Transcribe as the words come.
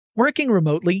Working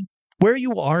remotely, where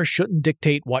you are shouldn't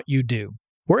dictate what you do.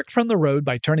 Work from the road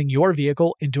by turning your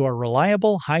vehicle into a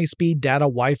reliable high-speed data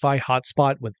Wi-Fi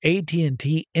hotspot with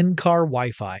AT&T in-car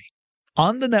Wi-Fi.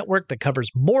 On the network that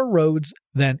covers more roads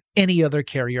than any other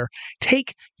carrier,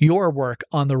 take your work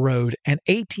on the road and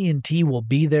AT&T will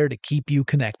be there to keep you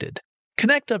connected.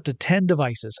 Connect up to 10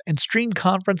 devices and stream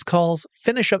conference calls,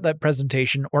 finish up that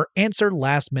presentation, or answer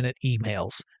last-minute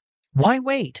emails. Why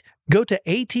wait? Go to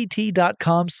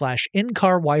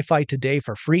att.com/in-car Wi-Fi today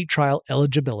for free trial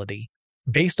eligibility.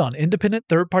 Based on independent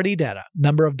third-party data,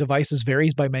 number of devices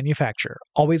varies by manufacturer.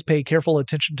 Always pay careful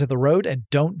attention to the road and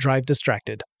don't drive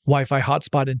distracted. Wi-Fi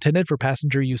hotspot intended for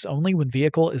passenger use only when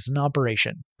vehicle is in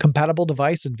operation. Compatible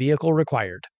device and vehicle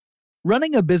required.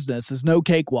 Running a business is no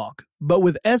cakewalk, but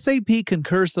with SAP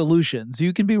Concur Solutions,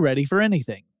 you can be ready for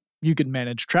anything. You can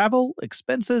manage travel,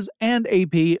 expenses, and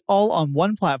AP all on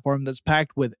one platform that's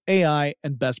packed with AI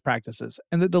and best practices,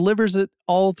 and that delivers it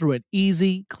all through an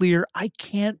easy, clear, I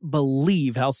can't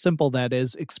believe how simple that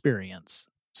is experience.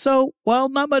 So, while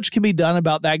not much can be done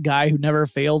about that guy who never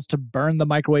fails to burn the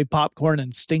microwave popcorn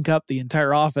and stink up the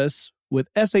entire office, with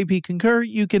SAP Concur,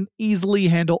 you can easily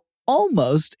handle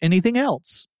almost anything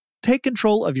else. Take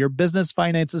control of your business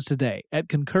finances today at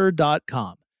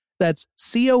Concur.com. That's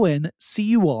CONCUR.com.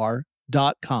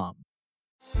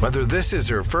 Whether this is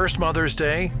her first Mother's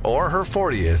Day or her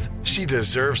 40th, she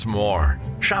deserves more.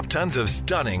 Shop tons of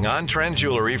stunning on-trend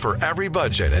jewelry for every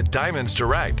budget at Diamonds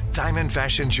Direct. Diamond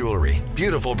fashion jewelry,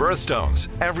 beautiful birthstones,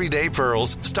 everyday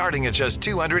pearls starting at just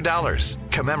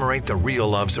 $200. Commemorate the real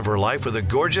loves of her life with a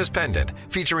gorgeous pendant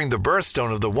featuring the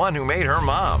birthstone of the one who made her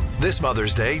mom. This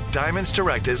Mother's Day, Diamonds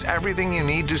Direct is everything you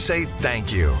need to say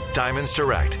thank you. Diamonds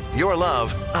Direct, your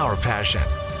love, our passion.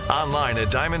 Online at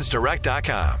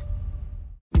diamondsdirect.com.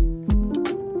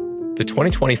 The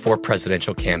 2024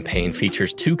 presidential campaign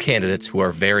features two candidates who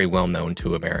are very well known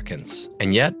to Americans.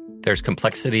 And yet, there's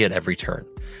complexity at every turn.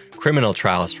 Criminal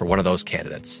trials for one of those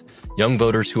candidates. Young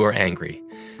voters who are angry.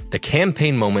 The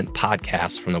Campaign Moment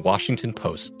podcast from the Washington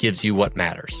Post gives you what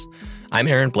matters. I'm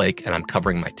Aaron Blake, and I'm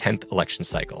covering my 10th election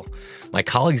cycle. My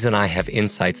colleagues and I have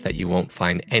insights that you won't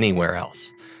find anywhere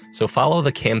else. So follow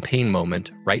The Campaign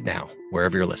Moment right now,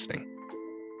 wherever you're listening.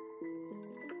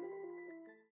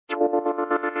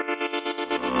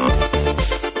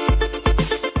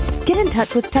 Get in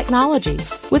touch with technology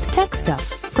with Tech Stuff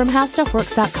from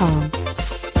HowStuffWorks.com.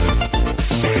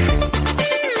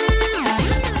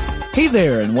 Hey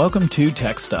there, and welcome to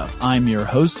Tech Stuff. I'm your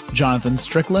host, Jonathan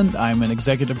Strickland. I'm an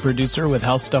executive producer with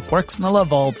How Stuff Works, and I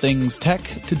love all things tech.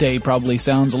 Today probably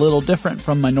sounds a little different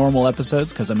from my normal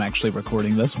episodes because I'm actually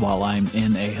recording this while I'm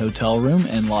in a hotel room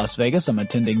in Las Vegas. I'm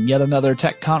attending yet another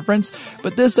tech conference,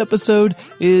 but this episode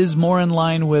is more in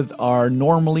line with our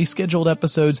normally scheduled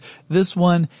episodes. This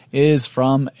one is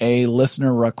from a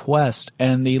listener request,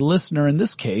 and the listener in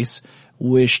this case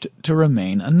wished to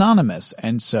remain anonymous,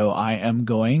 and so I am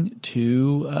going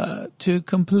to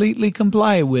completely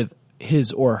comply with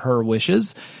his or her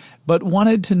wishes, but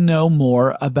wanted to know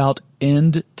more about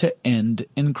end-to-end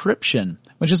encryption,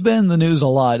 which has been in the news a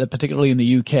lot, particularly in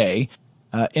the UK.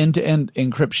 End-to-end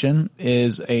encryption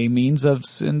is a means of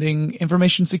sending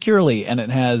information securely, and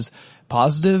it has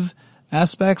positive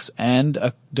aspects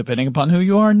and, depending upon who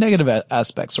you are, negative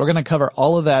aspects. So we're going to cover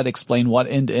all of that, explain what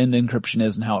end-to-end encryption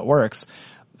is and how it works.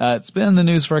 It's been in the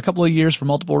news for a couple of years for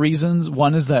multiple reasons.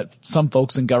 One is that some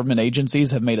folks in government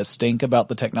agencies have made a stink about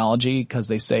the technology because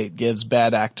they say it gives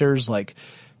bad actors like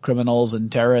criminals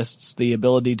and terrorists the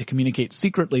ability to communicate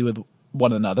secretly with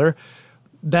one another.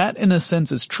 That, in a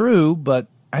sense, is true, but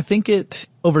I think it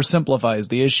oversimplifies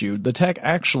the issue. The tech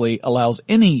actually allows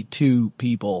any two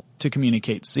people to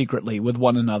communicate secretly with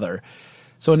one another.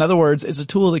 So in other words, it's a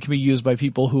tool that can be used by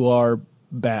people who are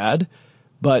bad,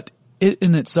 but it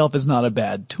in itself is not a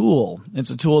bad tool. It's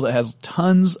a tool that has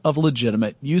tons of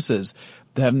legitimate uses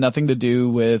that have nothing to do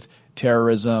with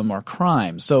terrorism or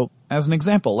crime. So as an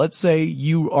example, let's say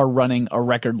you are running a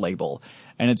record label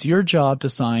and it's your job to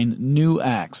sign new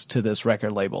acts to this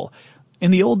record label. In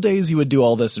the old days, you would do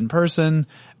all this in person,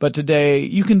 but today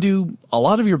you can do a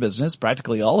lot of your business,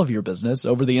 practically all of your business,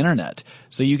 over the internet.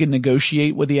 So you can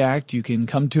negotiate with the act, you can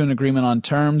come to an agreement on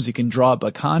terms, you can draw up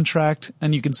a contract,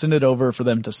 and you can send it over for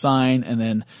them to sign and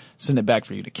then send it back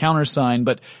for you to countersign.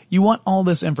 But you want all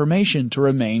this information to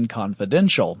remain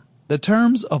confidential. The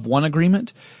terms of one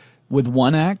agreement with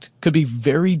one act could be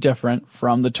very different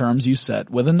from the terms you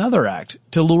set with another act.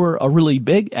 To lure a really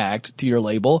big act to your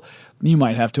label, you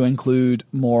might have to include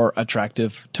more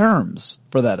attractive terms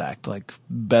for that act, like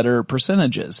better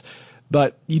percentages.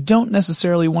 But you don't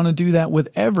necessarily want to do that with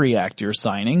every act you're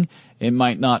signing. It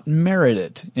might not merit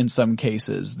it in some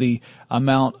cases. The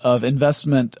amount of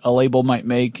investment a label might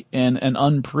make in an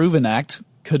unproven act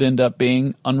could end up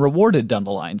being unrewarded down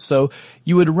the line. So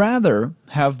you would rather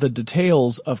have the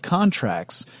details of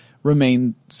contracts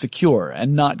remain secure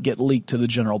and not get leaked to the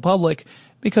general public,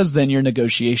 because then your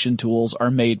negotiation tools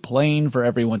are made plain for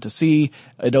everyone to see.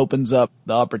 It opens up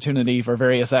the opportunity for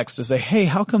various acts to say, hey,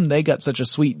 how come they got such a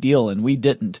sweet deal and we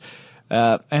didn't?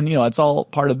 And it's all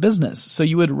part of business. So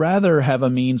you would rather have a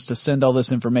means to send all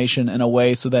this information in a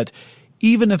way so that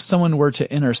even if someone were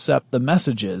to intercept the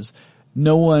messages,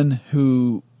 no one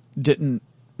who didn't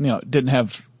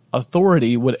have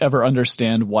authority would ever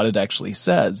understand what it actually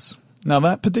says. Now,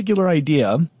 that particular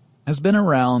idea has been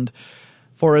around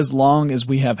for as long as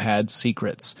we have had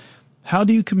secrets. How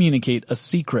do you communicate a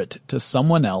secret to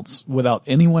someone else without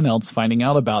anyone else finding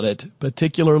out about it,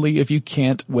 particularly if you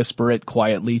can't whisper it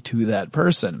quietly to that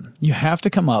person? You have to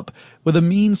come up with a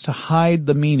means to hide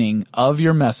the meaning of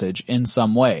your message in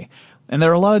some way. And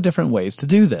there are a lot of different ways to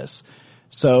do this.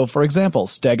 So, for example,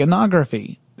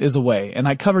 steganography is a way, and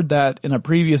I covered that in a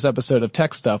previous episode of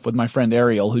Tech Stuff with my friend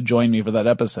Ariel, who joined me for that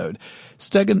episode.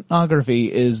 Steganography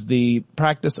is the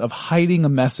practice of hiding a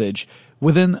message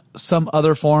within some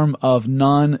other form of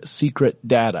non-secret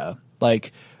data,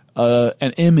 like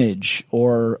an image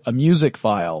or a music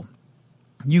file.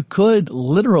 You could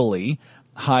literally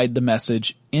hide the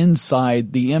message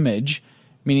inside the image,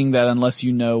 meaning that unless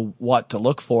you know what to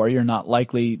look for, you're not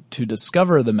likely to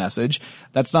discover the message.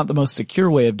 That's not the most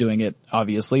secure way of doing it,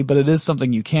 obviously, but it is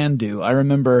something you can do. I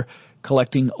remember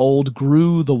collecting old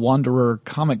Gru the Wanderer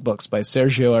comic books by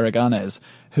Sergio Aragonés,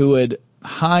 who would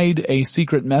hide a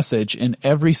secret message in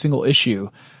every single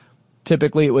issue.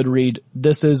 Typically it would read,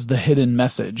 "This is the hidden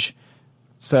message."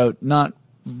 So not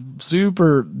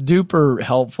super duper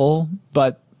helpful,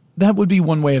 but that would be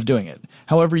one way of doing it.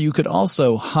 However, you could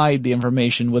also hide the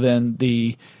information within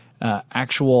the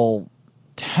actual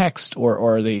text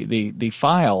or the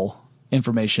file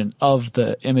information of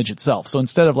the image itself. So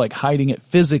instead of like hiding it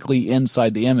physically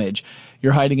inside the image,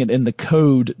 you're hiding it in the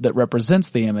code that represents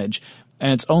the image.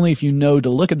 And it's only if you know to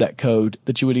look at that code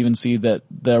that you would even see that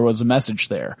there was a message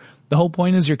there. The whole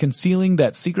point is you're concealing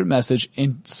that secret message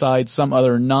inside some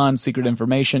other non-secret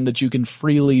information that you can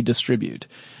freely distribute.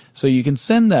 So you can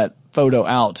send that photo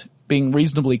out being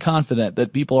reasonably confident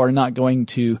that people are not going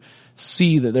to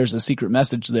see that there's a secret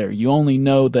message there. You only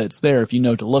know that it's there if you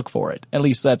know to look for it. At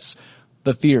least that's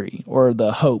the theory or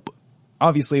the hope.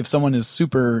 Obviously, if someone is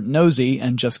super nosy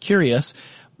and just curious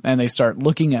and they start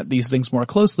looking at these things more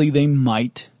closely, they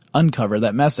might uncover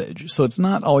that message. So it's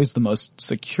not always the most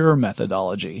secure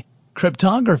methodology.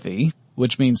 Cryptography,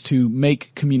 which means to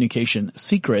make communication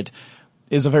secret,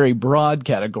 is a very broad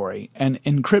category, and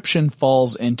encryption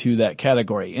falls into that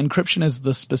category. Encryption is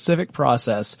the specific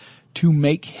process to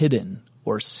make hidden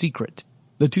or secret.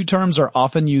 The two terms are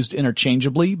often used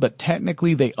interchangeably, but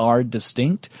technically they are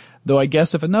distinct, though I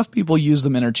guess if enough people use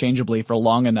them interchangeably for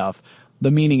long enough,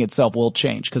 the meaning itself will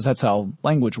change, because that's how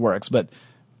language works, but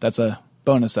that's a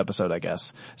bonus episode, I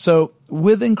guess. So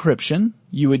with encryption,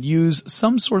 you would use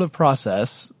some sort of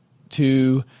process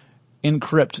to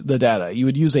encrypt the data. You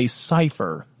would use a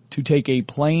cipher to take a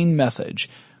plain message,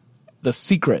 the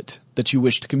secret that you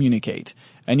wish to communicate,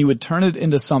 and you would turn it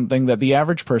into something that the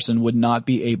average person would not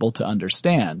be able to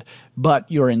understand.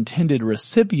 But your intended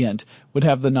recipient would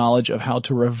have the knowledge of how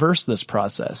to reverse this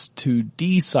process to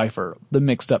decipher the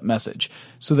mixed up message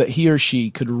so that he or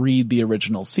she could read the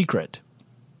original secret.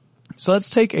 So let's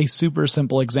take a super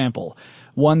simple example,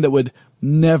 one that would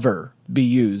never be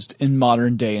used in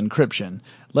modern day encryption.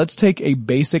 Let's take a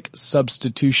basic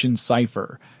substitution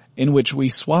cipher in which we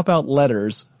swap out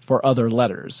letters for other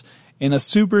letters. In a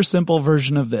super simple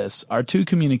version of this, our two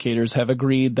communicators have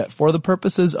agreed that for the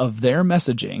purposes of their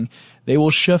messaging, they will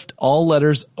shift all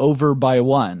letters over by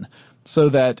one so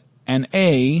that an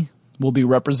A will be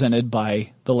represented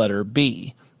by the letter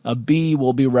B. A B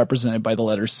will be represented by the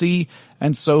letter C,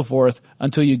 and so forth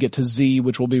until you get to Z,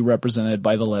 which will be represented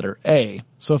by the letter A.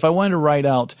 So if I wanted to write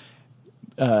out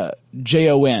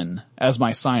Jon as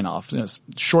my sign-off,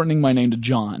 shortening my name to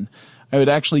John, I would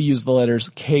actually use the letters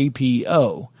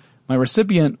KPO. My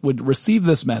recipient would receive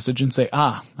this message and say,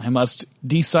 I must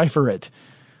decipher it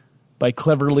by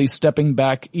cleverly stepping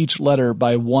back each letter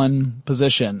by one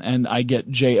position, and I get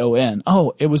Jon.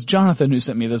 Oh, it was Jonathan who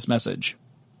sent me this message.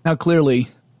 Now clearly,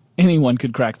 anyone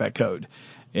could crack that code.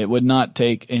 It would not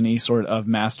take any sort of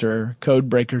master code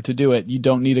breaker to do it. You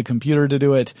don't need a computer to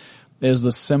do it. It is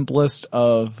the simplest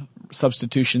of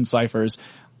substitution ciphers.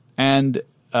 And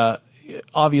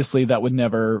obviously that would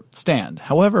never stand.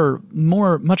 However,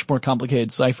 much more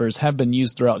complicated ciphers have been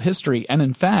used throughout history, and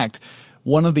in fact,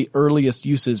 one of the earliest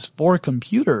uses for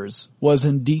computers was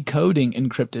in decoding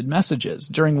encrypted messages.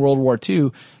 During World War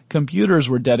II, computers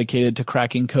were dedicated to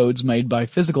cracking codes made by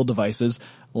physical devices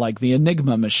like the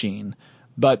Enigma machine.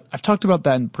 But I've talked about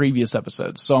that in previous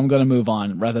episodes, so I'm going to move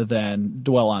on rather than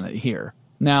dwell on it here.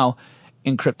 Now,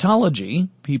 in cryptology,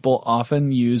 people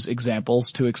often use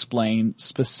examples to explain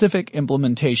specific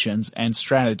implementations and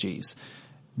strategies.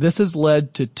 This has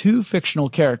led to two fictional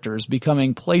characters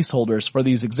becoming placeholders for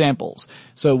these examples.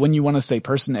 So when you want to say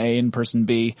person A and person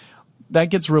B, that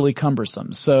gets really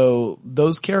cumbersome. So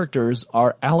those characters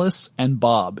are Alice and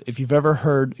Bob. If you've ever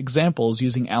heard examples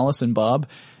using Alice and Bob,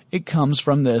 it comes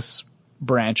from this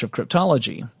branch of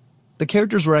cryptology. The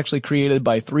characters were actually created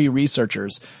by three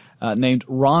researchers named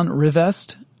Ron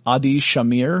Rivest, Adi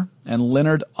Shamir, and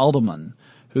Leonard Alderman,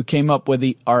 who came up with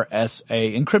the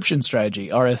RSA encryption strategy.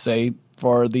 RSA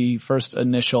for the first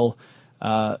initial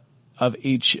of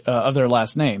each of their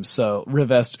last names. So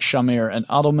Rivest, Shamir, and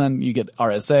Alderman, you get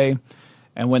RSA.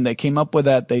 And when they came up with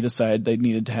that, they decided they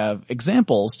needed to have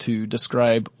examples to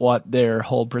describe what their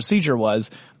whole procedure was,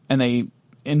 and they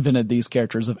invented these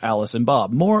characters of Alice and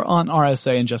Bob. More on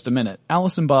RSA in just a minute.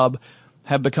 Alice and Bob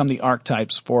have become the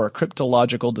archetypes for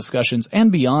cryptological discussions,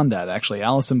 and beyond that, actually.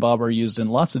 Alice and Bob are used in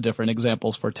lots of different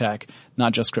examples for tech,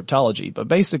 not just cryptology. But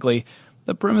basically,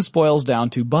 the premise boils down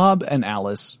to Bob and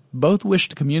Alice both wish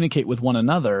to communicate with one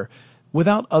another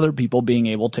without other people being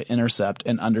able to intercept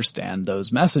and understand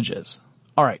those messages.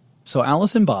 All right, so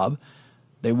Alice and Bob,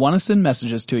 they want to send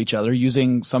messages to each other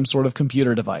using some sort of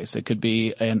computer device. It could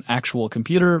be an actual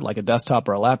computer, like a desktop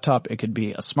or a laptop. It could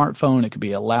be a smartphone. It could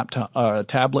be a laptop, a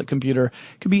tablet computer.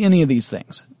 It could be any of these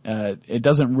things. It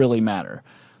doesn't really matter.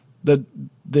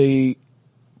 The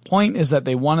point is that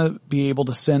they want to be able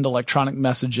to send electronic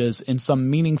messages in some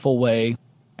meaningful way.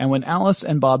 And when Alice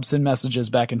and Bob send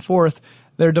messages back and forth,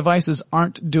 their devices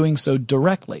aren't doing so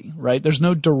directly, right? There's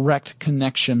no direct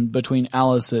connection between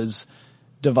Alice's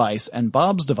device and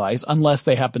Bob's device unless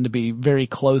they happen to be very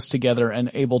close together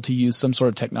and able to use some sort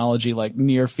of technology like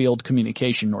near field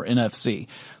communication or NFC.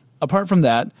 Apart from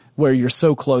that, where you're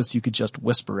so close you could just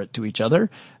whisper it to each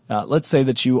other, let's say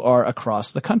that you are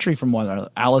across the country from one another.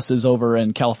 Alice is over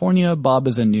in California, Bob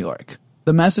is in New York.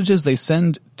 The messages they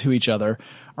send to each other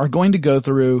are going to go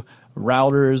through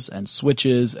routers and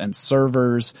switches and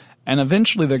servers, and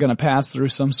eventually they're going to pass through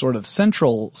some sort of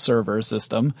central server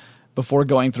system before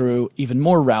going through even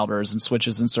more routers and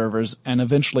switches and servers and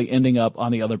eventually ending up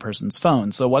on the other person's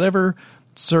phone. So whatever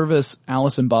service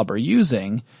Alice and Bob are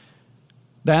using,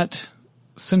 that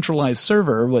centralized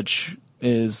server, which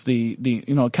is the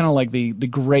kind of like the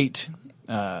great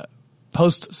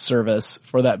post service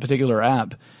for that particular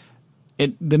app,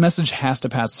 the message has to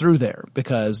pass through there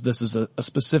because this is a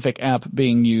specific app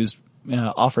being used,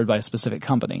 offered by a specific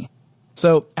company.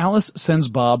 So Alice sends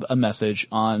Bob a message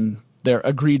on their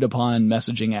agreed upon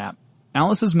messaging app.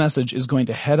 Alice's message is going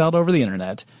to head out over the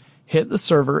internet, hit the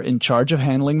server in charge of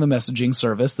handling the messaging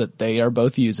service that they are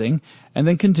both using, and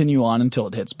then continue on until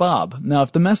it hits Bob. Now,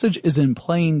 if the message is in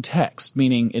plain text,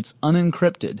 meaning it's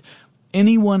unencrypted,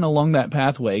 anyone along that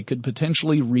pathway could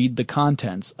potentially read the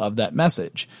contents of that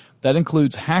message. That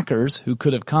includes hackers who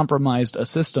could have compromised a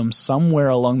system somewhere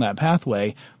along that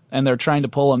pathway, and they're trying to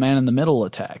pull a man-in-the-middle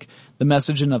attack. The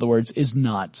message, in other words, is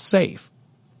not safe.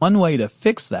 One way to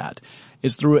fix that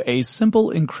is through a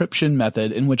simple encryption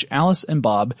method in which Alice and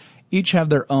Bob each have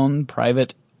their own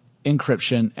private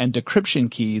encryption and decryption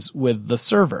keys with the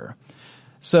server.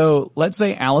 So let's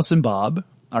say Alice and Bob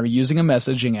are using a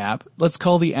messaging app. Let's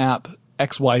call the app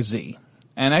XYZ.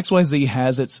 And XYZ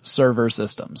has its server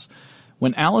systems.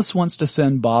 When Alice wants to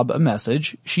send Bob a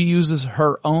message, she uses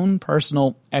her own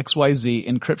personal XYZ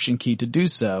encryption key to do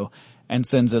so and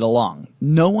sends it along.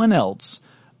 No one else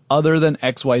other than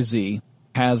XYZ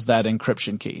has that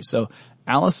encryption key. So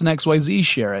Alice and XYZ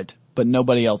share it, but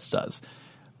nobody else does.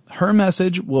 Her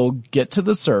message will get to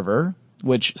the server,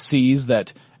 which sees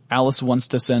that Alice wants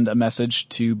to send a message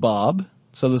to Bob.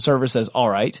 So the server says, all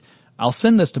right, I'll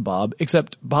send this to Bob,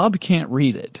 except Bob can't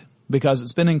read it because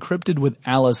it's been encrypted with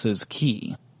Alice's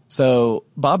key. So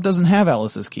Bob doesn't have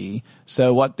Alice's key.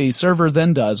 So what the server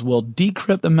then does will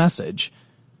decrypt the message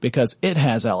because it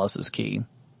has Alice's key.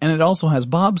 And it also has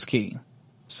Bob's key.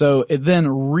 So it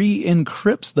then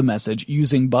re-encrypts the message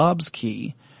using Bob's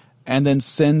key and then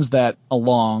sends that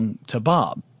along to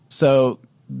Bob. So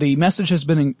the message has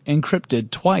been encrypted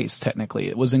twice, technically.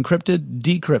 It was encrypted,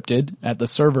 decrypted at the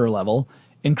server level,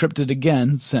 encrypted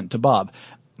again, sent to Bob.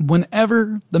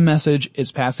 Whenever the message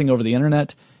is passing over the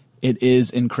internet, it is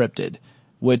encrypted.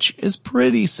 which is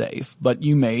pretty safe. But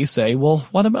you may say, well,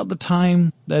 what about the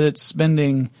time that it's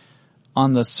spending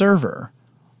on the server?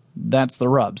 That's the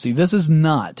rub. See, this is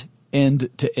not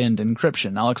end-to-end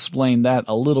encryption. I'll explain that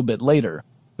a little bit later.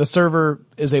 The server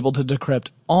is able to decrypt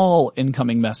all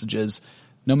incoming messages,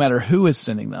 no matter who is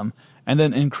sending them, and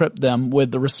then encrypt them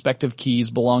with the respective keys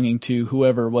belonging to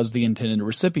whoever was the intended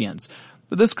recipients.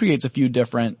 But this creates a few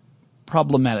different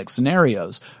problematic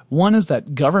scenarios. One is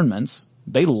that governments,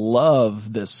 they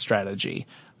love this strategy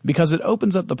because it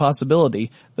opens up the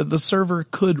possibility that the server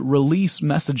could release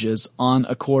messages on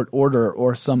a court order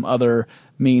or some other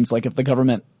means, like if the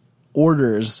government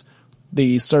orders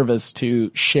the service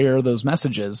to share those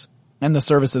messages and the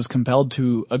service is compelled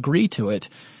to agree to it,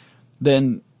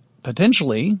 then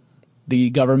potentially the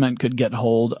government could get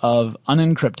hold of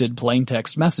unencrypted plain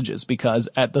text messages because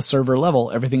at the server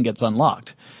level, everything gets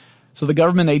unlocked. So the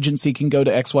government agency can go to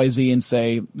XYZ and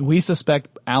say, we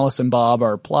suspect Alice and Bob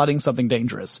are plotting something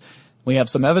dangerous. We have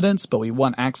some evidence, but we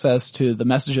want access to the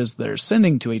messages they're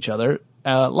sending to each other.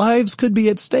 Lives could be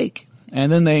at stake.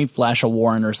 And then they flash a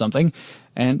warrant or something.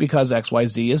 And because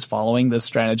XYZ is following this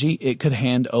strategy, it could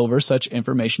hand over such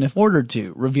information if ordered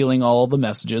to, revealing all the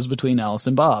messages between Alice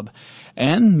and Bob.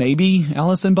 And maybe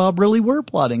Alice and Bob really were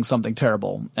plotting something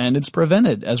terrible, and it's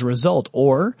prevented as a result.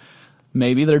 Or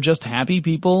maybe they're just happy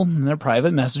people, and their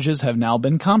private messages have now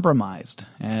been compromised,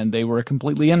 and they were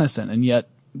completely innocent, and yet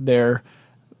their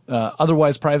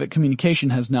otherwise private communication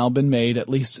has now been made at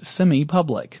least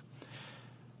semi-public.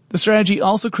 The strategy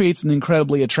also creates an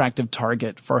incredibly attractive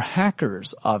target for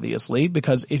hackers, obviously,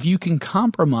 because if you can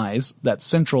compromise that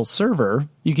central server,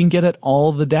 you can get at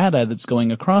all the data that's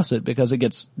going across it because it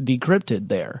gets decrypted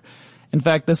there. In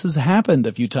fact, this has happened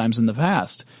a few times in the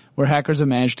past, where hackers have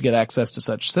managed to get access to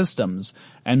such systems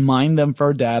and mine them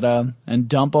for data and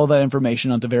dump all that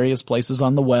information onto various places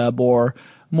on the web or,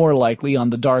 more likely, on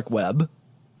the dark web.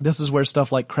 This is where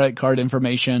stuff like credit card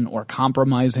information or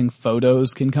compromising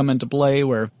photos can come into play,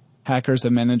 where hackers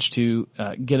have managed to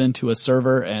get into a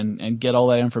server and get all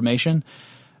that information.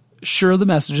 Sure, the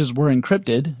messages were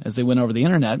encrypted as they went over the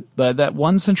internet, but at that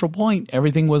one central point,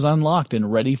 everything was unlocked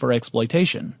and ready for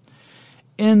exploitation.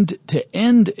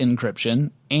 End-to-end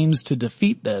encryption aims to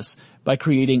defeat this by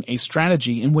creating a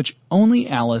strategy in which only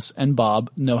Alice and Bob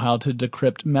know how to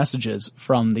decrypt messages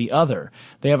from the other.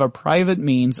 They have a private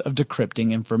means of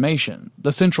decrypting information.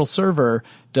 The central server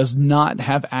does not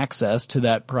have access to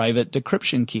that private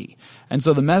decryption key, and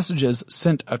so the messages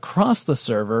sent across the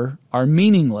server are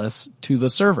meaningless to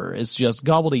the server. It's just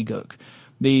gobbledygook.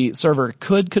 The server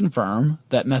could confirm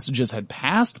that messages had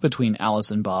passed between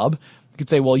Alice and Bob. You could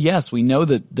say, well, yes, we know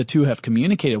that the two have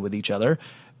communicated with each other,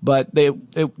 but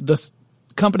the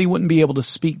company wouldn't be able to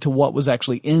speak to what was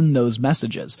actually in those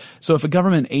messages. So if a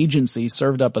government agency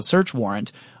served up a search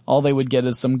warrant, all they would get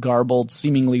is some garbled,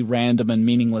 seemingly random and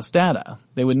meaningless data.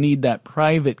 They would need that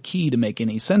private key to make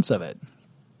any sense of it.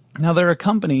 Now, there are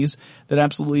companies that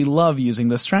absolutely love using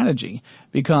this strategy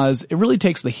because it really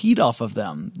takes the heat off of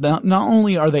them. Not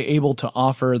only are they able to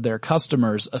offer their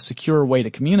customers a secure way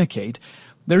to communicate,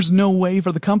 there's no way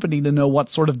for the company to know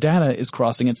what sort of data is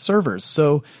crossing its servers.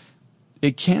 So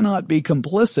it cannot be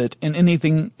complicit in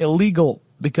anything illegal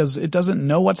because it doesn't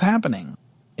know what's happening.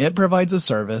 It provides a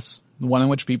service, one in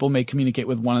which people may communicate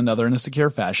with one another in a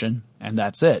secure fashion, and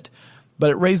that's it.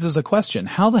 But it raises a question.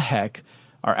 How the heck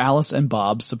are Alice and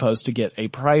Bob supposed to get a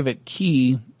private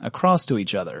key across to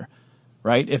each other,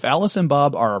 right? If Alice and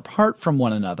Bob are apart from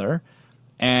one another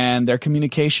and their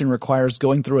communication requires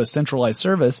going through a centralized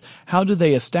service, how do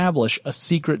they establish a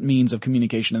secret means of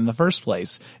communication in the first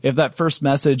place? If that first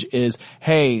message is,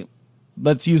 hey,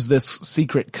 let's use this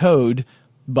secret code,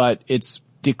 but it's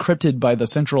decrypted by the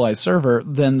centralized server,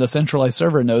 then the centralized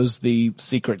server knows the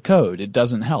secret code. It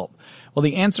doesn't help. Well,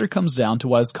 the answer comes down to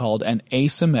what is called an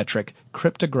asymmetric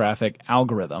cryptographic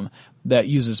algorithm that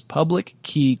uses public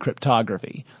key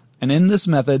cryptography. And in this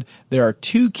method, there are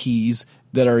two keys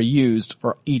that are used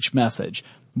for each message.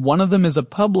 One of them is a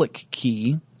public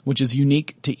key, which is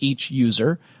unique to each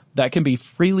user, that can be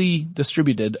freely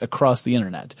distributed across the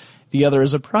internet. The other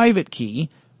is a private key,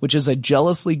 which is a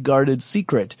jealously guarded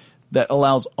secret that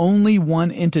allows only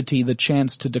one entity the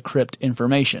chance to decrypt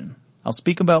information. I'll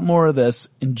speak about more of this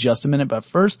in just a minute, but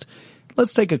first,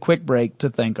 let's take a quick break to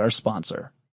thank our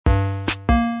sponsor.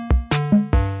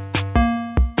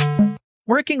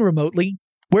 Working remotely,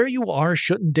 where you are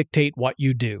shouldn't dictate what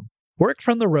you do. Work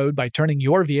from the road by turning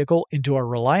your vehicle into a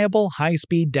reliable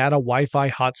high-speed data Wi-Fi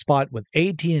hotspot with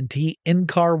AT&T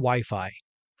in-car Wi-Fi.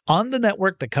 On the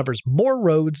network that covers more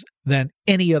roads than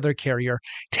any other carrier,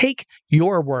 take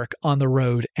your work on the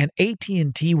road and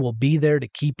AT&T will be there to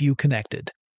keep you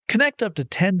connected. Connect up to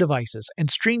 10 devices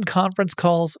and stream conference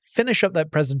calls, finish up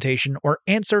that presentation, or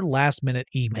answer last-minute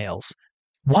emails.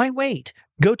 Why wait?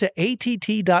 Go to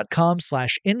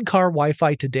att.com/in-car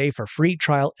Wi-Fi today for free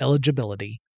trial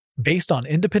eligibility. Based on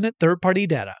independent third-party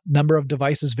data, number of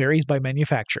devices varies by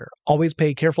manufacturer. Always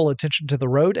pay careful attention to the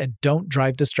road and don't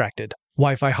drive distracted.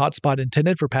 Wi-Fi hotspot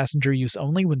intended for passenger use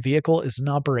only when vehicle is in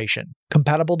operation.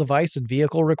 Compatible device and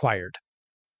vehicle required.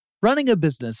 Running a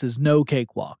business is no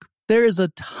cakewalk. There is a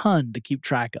ton to keep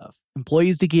track of.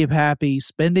 Employees to keep happy,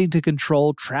 spending to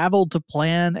control, travel to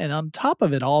plan, and on top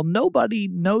of it all, nobody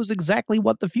knows exactly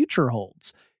what the future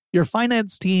holds. Your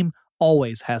finance team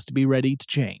always has to be ready to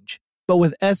change. But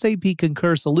with SAP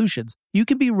Concur Solutions, you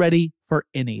can be ready for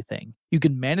anything. You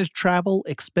can manage travel,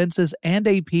 expenses, and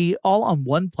AP all on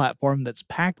one platform that's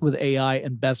packed with AI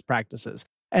and best practices,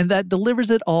 and that delivers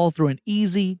it all through an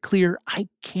easy, clear, I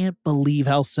can't believe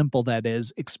how simple that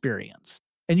is experience.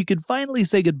 And you can finally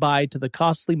say goodbye to the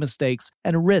costly mistakes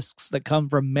and risks that come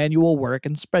from manual work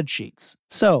and spreadsheets.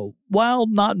 So, while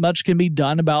not much can be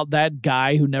done about that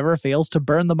guy who never fails to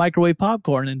burn the microwave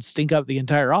popcorn and stink up the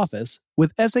entire office,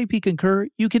 with SAP Concur,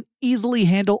 you can easily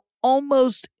handle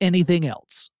almost anything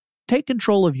else. Take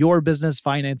control of your business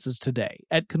finances today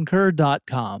at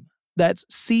Concur.com. That's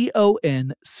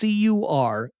CONCUR.com.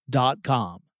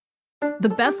 The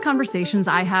best conversations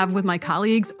I have with my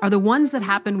colleagues are the ones that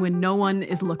happen when no one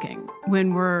is looking,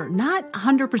 when we're not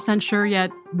 100% sure yet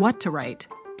what to write.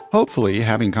 Hopefully,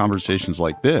 having conversations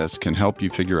like this can help you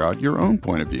figure out your own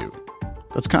point of view.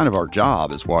 That's kind of our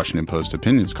job as Washington Post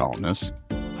opinions columnists.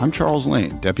 I'm Charles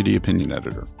Lane, Deputy Opinion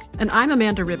Editor. And I'm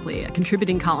Amanda Ripley, a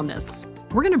contributing columnist.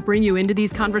 We're going to bring you into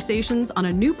these conversations on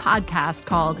a new podcast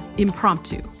called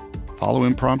Impromptu. Follow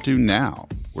Impromptu now,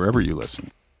 wherever you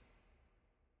listen.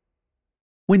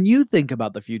 When you think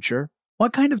about the future,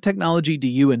 what kind of technology do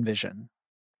you envision?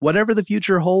 Whatever the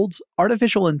future holds,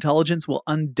 artificial intelligence will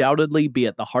undoubtedly be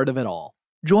at the heart of it all.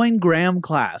 Join Graham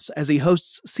Class as he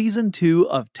hosts Season 2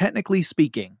 of Technically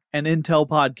Speaking, an Intel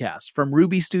podcast from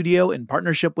Ruby Studio in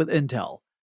partnership with Intel.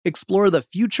 Explore the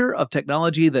future of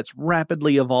technology that's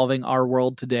rapidly evolving our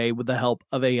world today with the help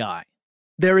of AI.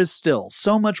 There is still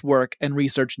so much work and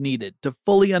research needed to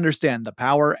fully understand the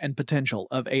power and potential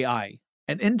of AI.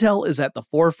 And Intel is at the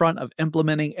forefront of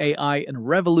implementing AI and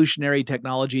revolutionary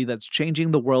technology that's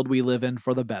changing the world we live in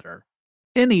for the better.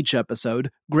 In each episode,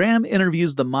 Graham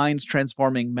interviews the minds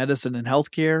transforming medicine and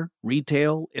healthcare,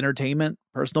 retail, entertainment,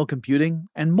 personal computing,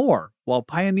 and more, while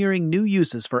pioneering new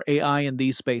uses for AI in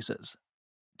these spaces.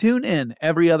 Tune in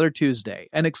every other Tuesday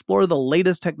and explore the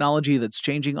latest technology that's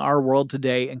changing our world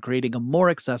today and creating a more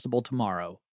accessible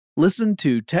tomorrow. Listen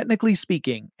to Technically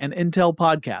Speaking, an Intel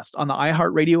podcast on the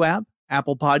iHeartRadio app,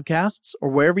 Apple Podcasts, or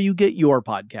wherever you get your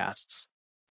podcasts.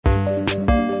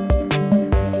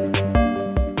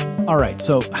 All right,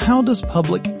 so how does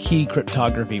public key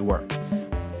cryptography work?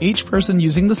 Each person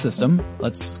using the system,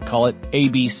 let's call it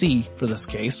ABC for this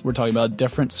case, we're talking about a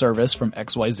different service from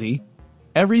XYZ.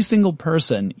 Every single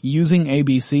person using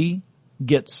ABC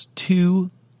gets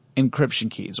two encryption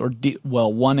keys, or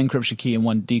one encryption key and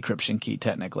one decryption key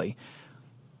technically.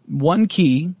 One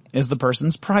key is the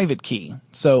person's private key.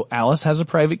 So Alice has a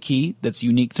private key that's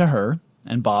unique to her,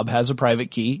 and Bob has a private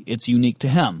key, it's unique to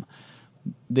him.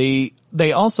 They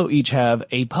also each have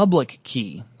a public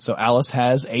key. So Alice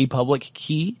has a public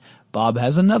key, Bob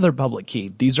has another public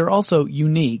key. These are also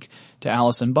unique to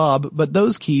Alice and Bob, but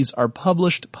those keys are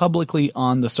published publicly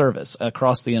on the service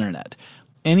across the internet.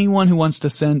 Anyone who wants to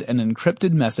send an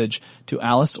encrypted message to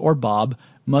Alice or Bob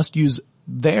must use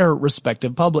their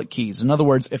respective public keys. In other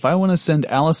words, if I want to send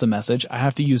Alice a message, I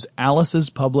have to use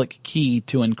Alice's public key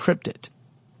to encrypt it.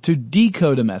 To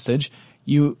decode a message,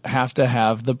 you have to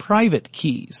have the private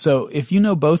key. So if you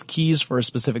know both keys for a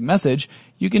specific message,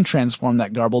 you can transform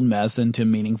that garbled mess into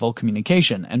meaningful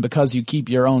communication. And because you keep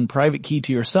your own private key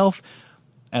to yourself,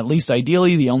 at least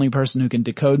ideally, the only person who can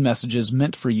decode messages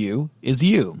meant for you is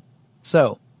you.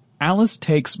 So Alice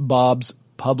takes Bob's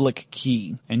public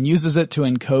key and uses it to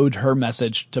encode her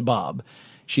message to Bob.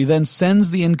 She then sends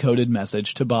the encoded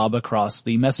message to Bob across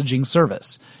the messaging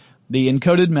service. The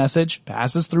encoded message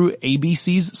passes through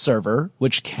ABC's server,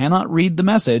 which cannot read the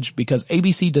message because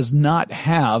ABC does not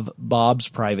have Bob's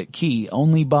private key.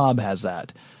 Only Bob has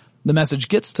that. The message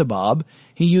gets to Bob.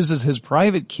 He uses his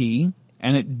private key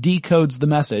and it decodes the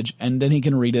message, and then he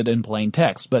can read it in plain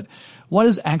text. But what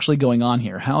is actually going on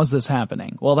here? How is this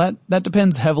happening? Well, that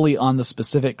depends heavily on the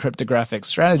specific cryptographic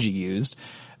strategy used,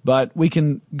 but we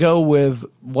can go with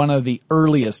one of the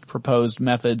earliest proposed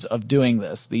methods of doing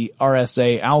this, the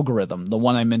RSA algorithm, the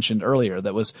one I mentioned earlier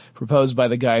that was proposed by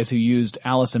the guys who used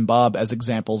Alice and Bob as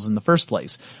examples in the first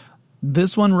place.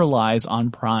 This one relies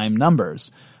on prime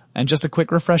numbers. And just a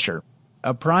quick refresher,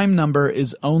 a prime number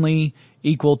is only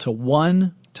equal to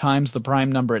 1 times the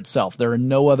prime number itself. There are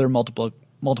no other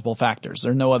multiple factors.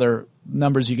 There are no other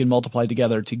numbers you can multiply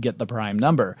together to get the prime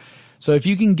number. So if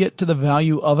you can get to the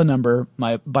value of a number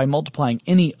by multiplying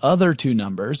any other two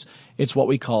numbers, it's what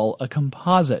we call a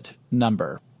composite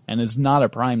number and is not a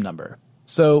prime number.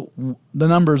 So the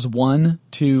numbers 1,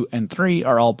 2, and 3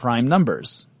 are all prime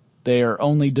numbers. They are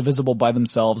only divisible by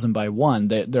themselves and by 1.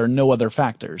 There are no other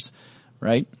factors,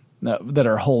 right? That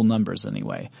are whole numbers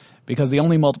anyway. Because the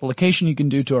only multiplication you can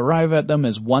do to arrive at them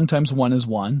is 1 times 1 is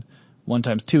 1, 1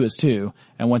 times 2 is 2,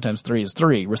 and 1 times 3 is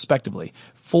 3, respectively.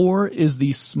 4 is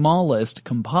the smallest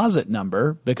composite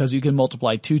number because you can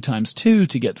multiply 2 times 2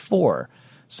 to get 4.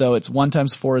 So it's 1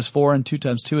 times 4 is 4 and 2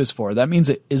 times 2 is 4. That means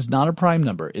it is not a prime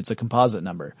number. It's a composite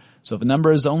number. So if a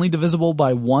number is only divisible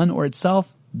by 1 or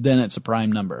itself, then it's a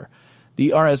prime number.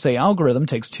 The RSA algorithm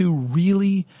takes two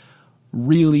really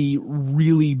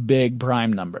big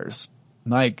prime numbers,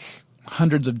 like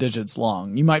hundreds of digits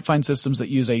long. You might find systems that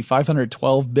use a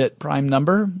 512-bit prime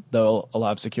number, though a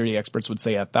lot of security experts would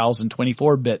say a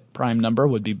 1024-bit prime number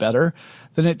would be better.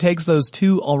 Then it takes those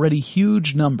two already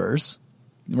huge numbers.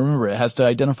 Remember, it has to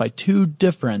identify two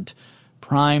different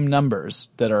prime numbers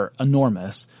that are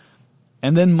enormous,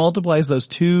 and then multiplies those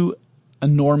two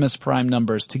enormous prime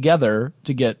numbers together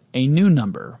to get a new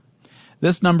number.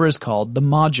 This number is called the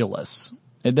modulus.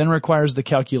 It then requires the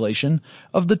calculation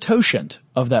of the totient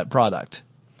of that product.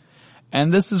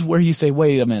 And this is where you say,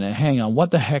 wait a minute, hang on,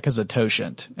 what the heck is a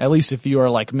totient? At least if you are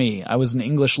like me. I was an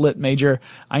English lit major.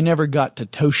 I never got to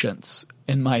totients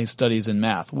in my studies in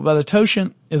math. But a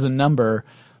totient is a number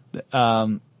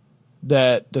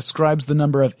that describes the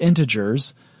number of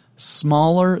integers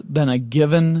smaller than a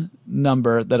given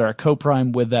number that are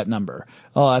co-prime with that number.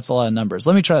 Oh, that's a lot of numbers.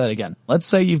 Let me try that again. Let's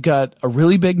say you've got a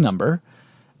really big number,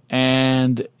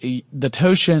 and the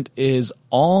totient is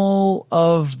all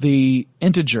of the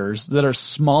integers that are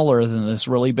smaller than this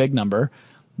really big number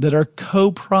that are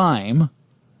co-prime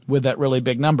with that really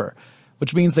big number,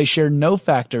 which means they share no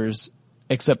factors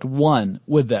except 1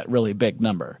 with that really big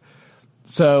number.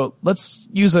 So let's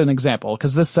use an example,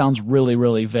 because this sounds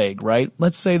really vague, right?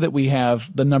 Let's say that we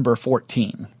have the number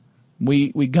 14.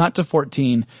 We got to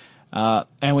 14,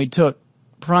 and we took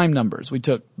prime numbers. We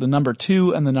took the number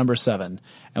 2 and the number 7,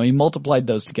 and we multiplied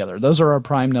those together. Those are our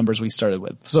prime numbers we started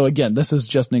with. So again, this is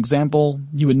just an example.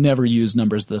 You would never use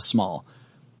numbers this small.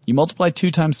 You multiply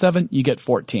 2 times 7, you get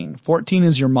 14. 14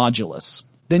 is your modulus.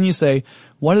 Then you say,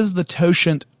 what is the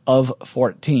totient of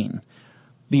 14?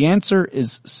 The answer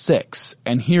is 6,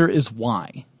 and here is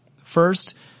why.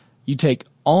 First, you take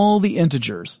all the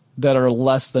integers that are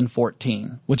less than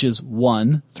 14, which is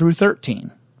 1 through 13,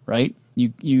 right?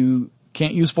 You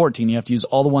can't use 14. You have to use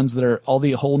all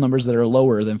the whole numbers that are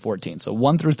lower than 14. So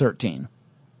 1 through 13.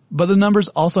 But the numbers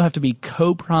also have to be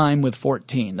co-prime with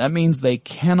 14. That means they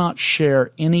cannot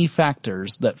share any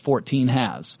factors that 14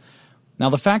 has. Now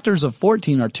the factors of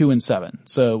 14 are 2 and 7.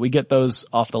 So we get those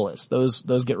off the list.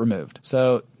 Those get removed.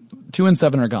 So 2 and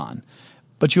 7 are gone.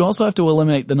 But you also have to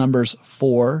eliminate the numbers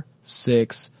 4,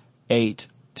 6, 8,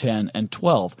 10, and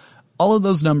 12. All of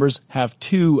those numbers have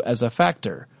 2 as a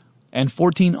factor. And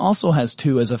 14 also has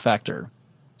 2 as a factor.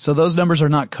 So those numbers are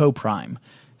not co-prime.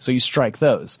 So you strike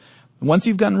those. Once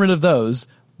you've gotten rid of those,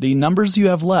 the numbers you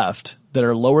have left that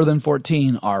are lower than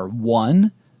 14 are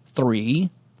 1, 3,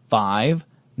 5,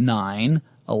 9,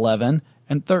 11,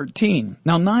 and 13.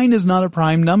 Now 9 is not a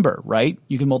prime number, right?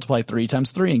 You can multiply 3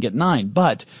 times 3 and get 9,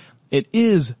 but it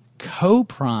is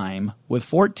co-prime with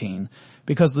 14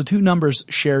 because the two numbers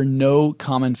share no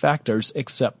common factors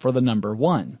except for the number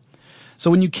 1. So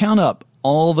when you count up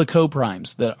all the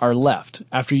co-primes that are left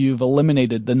after you've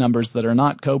eliminated the numbers that are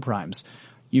not co-primes,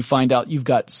 you find out you've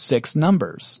got 6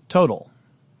 numbers total.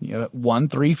 You have 1,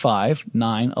 3, 5,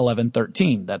 9, 11,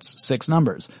 13. That's 6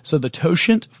 numbers. So the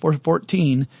totient for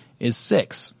 14 is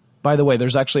 6. By the way,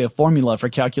 there's actually a formula for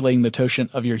calculating the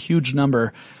totient of your huge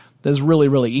number that's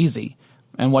really easy.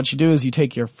 And what you do is you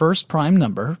take your first prime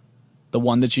number, the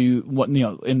one that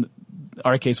in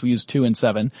our case we use 2 and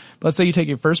 7. But let's say you take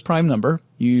your first prime number,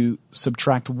 you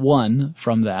subtract 1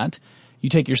 from that. You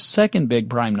take your second big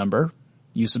prime number,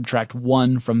 you subtract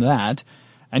 1 from that.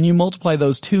 And you multiply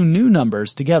those two new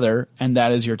numbers together, and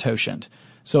that is your totient.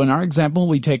 So in our example,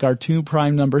 we take our two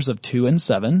prime numbers of 2 and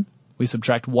 7. We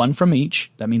subtract 1 from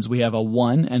each. That means we have a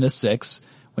 1 and a 6.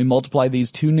 We multiply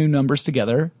these two new numbers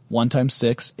together. 1 times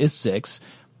 6 is 6.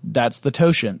 That's the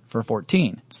totient for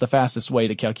 14. It's the fastest way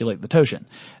to calculate the totient.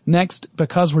 Next,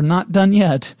 because we're not done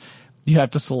yet, you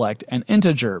have to select an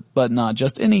integer, but not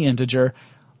just any integer.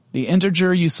 The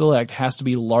integer you select has to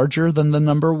be larger than the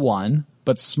number 1,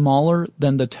 but smaller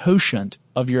than the totient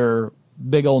of your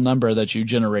big old number that you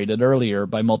generated earlier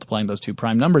by multiplying those two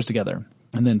prime numbers together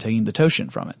and then taking the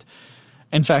totient from it.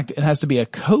 In fact, it has to be a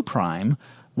coprime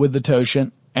with the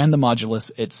totient and the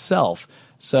modulus itself.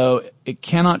 So it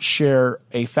cannot share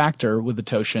a factor with the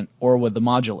totient or with the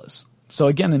modulus. So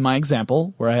again, in my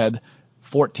example, where I had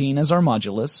 14 as our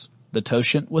modulus, the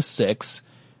totient was 6,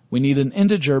 we need an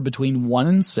integer between 1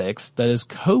 and 6 that is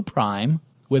coprime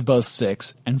with both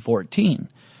 6 and 14.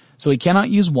 So we cannot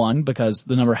use 1 because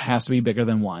the number has to be bigger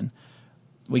than 1.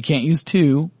 We can't use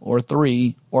 2 or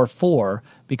 3 or 4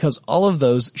 because all of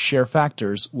those share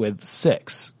factors with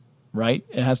 6, right?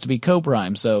 It has to be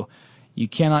coprime, so you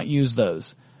cannot use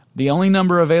those. The only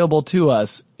number available to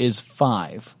us is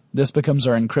 5. This becomes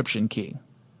our encryption key.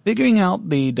 Figuring out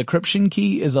the decryption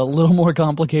key is a little more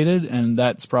complicated, and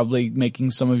that's probably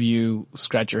making some of you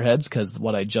scratch your heads because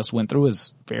what I just went through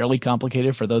is fairly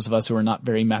complicated for those of us who are not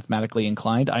very mathematically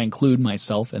inclined. I include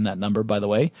myself in that number, by the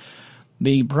way.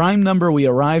 The prime number we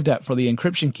arrived at for the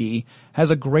encryption key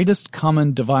has a greatest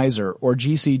common divisor, or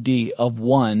GCD, of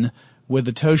 1 with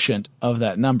the totient of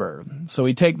that number. So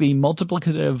we take the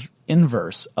multiplicative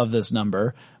inverse of this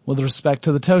number with respect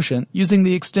to the totient using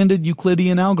the extended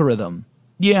Euclidean algorithm.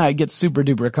 Yeah, it gets super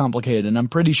duper complicated, and I'm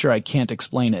pretty sure I can't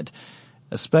explain it,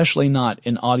 especially not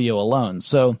in audio alone.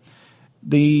 So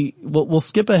we'll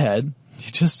skip ahead.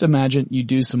 Just imagine you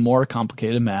do some more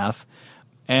complicated math,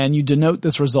 and you denote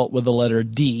this result with the letter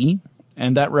D,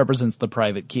 and that represents the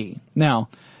private key. Now,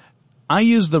 I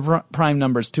use the prime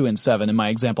numbers 2 and 7 in my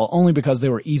example only because they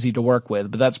were easy to work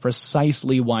with, but that's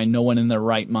precisely why no one in their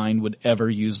right mind would ever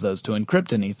use those to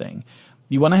encrypt anything.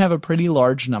 You want to have a pretty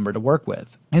large number to work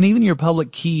with. And even your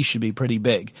public key should be pretty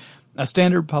big. A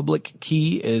standard public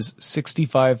key is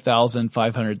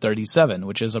 65,537,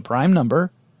 which is a prime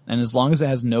number. And as long as it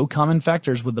has no common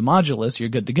factors with the modulus, you're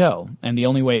good to go. And the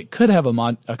only way it could have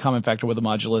a common factor with the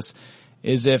modulus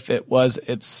is if it was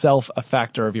itself a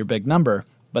factor of your big number.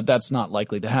 But that's not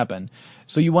likely to happen.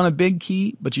 So you want a big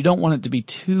key, but you don't want it to be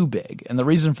too big. And the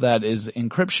reason for that is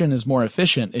encryption is more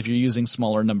efficient if you're using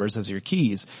smaller numbers as your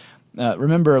keys.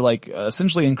 Remember,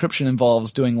 essentially encryption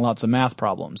involves doing lots of math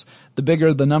problems. The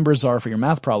bigger the numbers are for your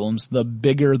math problems, the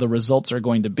bigger the results are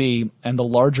going to be, and the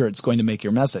larger it's going to make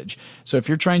your message. So if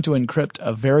you're trying to encrypt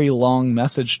a very long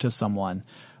message to someone,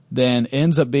 then it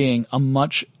ends up being a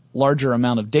much larger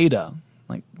amount of data,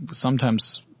 like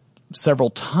sometimes several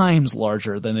times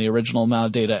larger than the original amount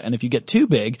of data. And if you get too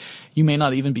big, you may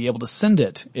not even be able to send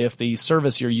it if the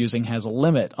service you're using has a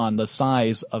limit on the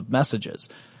size of messages.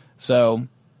 So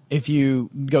if you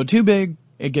go too big,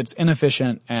 it gets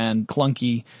inefficient and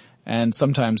clunky and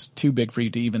sometimes too big for you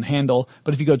to even handle.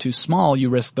 But if you go too small, you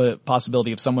risk the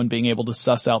possibility of someone being able to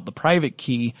suss out the private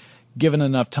key given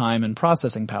enough time and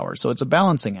processing power. So it's a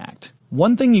balancing act.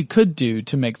 One thing you could do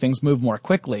to make things move more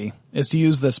quickly is to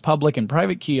use this public and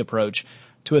private key approach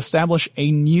to establish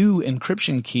a new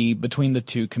encryption key between the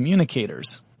two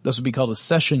communicators. This would be called a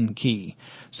session key.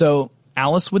 So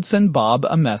Alice would send Bob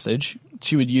a message.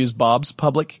 She would use Bob's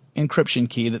public encryption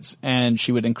key and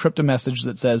she would encrypt a message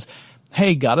that says,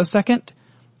 "Hey, got a second?"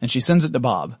 And she sends it to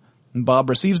Bob. And Bob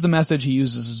receives the message. He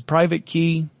uses his private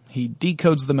key. He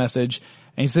decodes the message.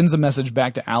 And he sends a message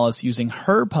back to Alice using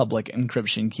her public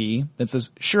encryption key that says,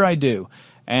 "Sure, I do.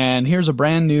 And here's a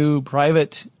brand new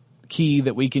private key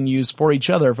that we can use for each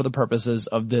other for the purposes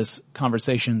of this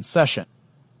conversation session."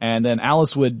 And then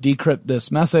Alice would decrypt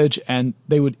this message, and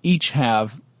they would each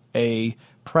have a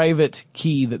private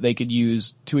key that they could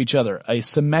use to each other, a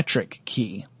symmetric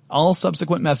key. All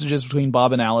subsequent messages between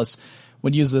Bob and Alice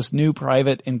would use this new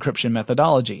private encryption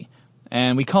methodology.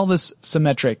 And we call this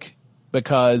symmetric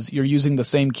because you're using the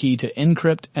same key to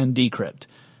encrypt and decrypt.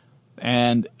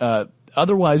 And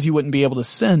otherwise you wouldn't be able to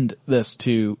send this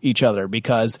to each other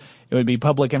because it would be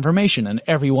public information and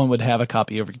everyone would have a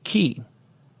copy of your key.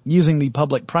 Using the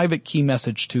public-private key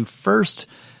message to first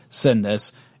send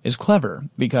this is clever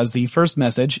because the first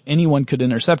message, anyone could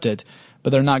intercept it, but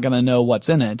they're not going to know what's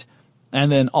in it.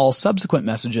 And then all subsequent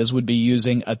messages would be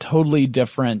using a totally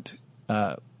different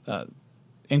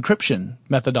encryption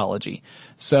methodology.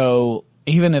 So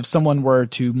even if someone were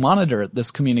to monitor this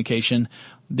communication,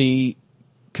 the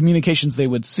communications they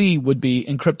would see would be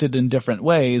encrypted in different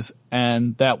ways,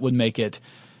 and that would make it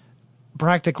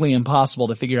practically impossible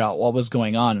to figure out what was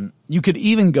going on. You could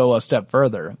even go a step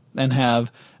further and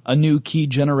have a new key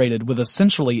generated with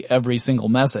essentially every single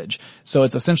message. So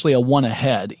it's essentially a one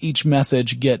ahead. Each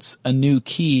message gets a new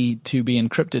key to be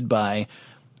encrypted by,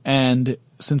 and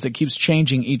since it keeps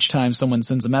changing each time someone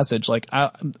sends a message, like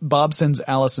Bob sends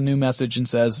Alice a new message and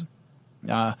says,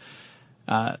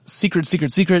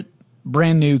 secret,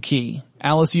 brand new key.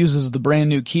 Alice uses the brand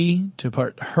new key to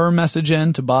put her message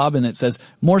in to Bob, and it says,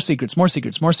 more secrets,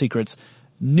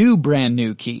 new brand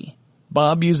new key.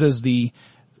 Bob uses the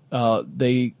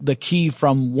key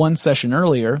from one session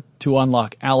earlier to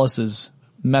unlock Alice's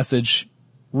message,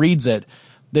 reads it,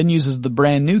 then uses the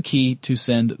brand new key to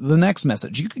send the next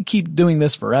message. You could keep doing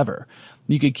this forever.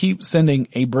 You could keep sending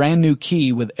a brand new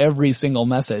key with every single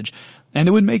message, and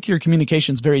it would make your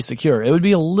communications very secure. It would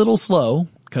be a little slow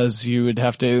because you would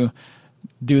have to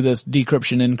do this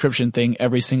decryption encryption thing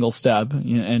every single step,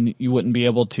 and you wouldn't be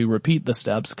able to repeat the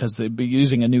steps because they'd be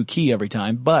using a new key every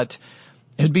time, but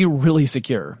it'd be really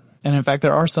secure. And in fact,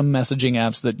 there are some messaging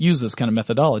apps that use this kind of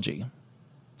methodology.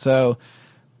 So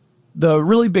the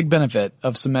really big benefit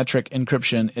of symmetric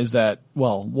encryption is that,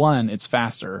 well, one, it's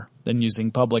faster than using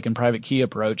public and private key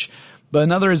approach, but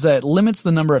another is that it limits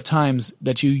the number of times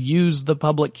that you use the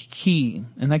public key,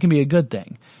 and that can be a good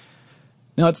thing.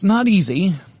 Now, it's not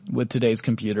easy with today's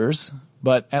computers,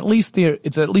 but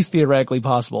it's at least theoretically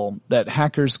possible that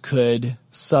hackers could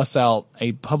suss out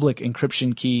a public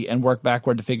encryption key and work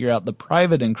backward to figure out the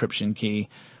private encryption key.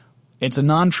 It's a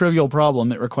non-trivial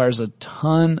problem. It requires a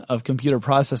ton of computer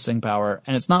processing power,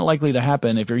 and it's not likely to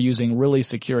happen if you're using really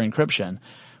secure encryption.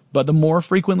 But the more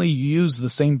frequently you use the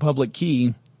same public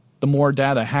key, the more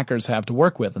data hackers have to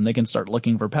work with, and they can start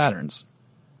looking for patterns.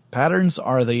 Patterns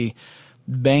are the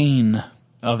bane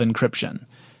of encryption.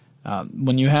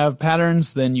 When you have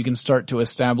patterns, then you can start to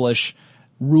establish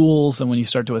rules, and when you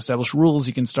start to establish rules,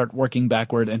 you can start working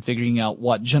backward and figuring out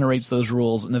what generates those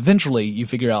rules, and eventually you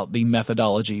figure out the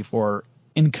methodology for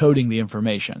encoding the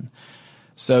information.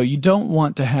 So you don't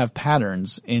want to have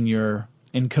patterns in your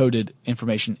encoded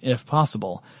information if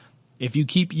possible. If you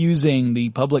keep using the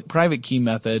public-private key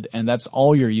method and that's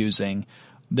all you're using,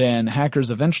 then hackers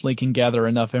eventually can gather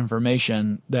enough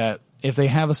information that if they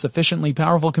have a sufficiently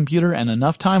powerful computer and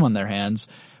enough time on their hands,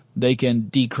 they can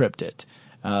decrypt it.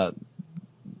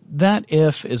 That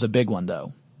if is a big one,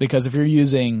 though, because if you're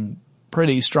using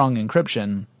pretty strong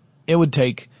encryption, it would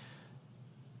take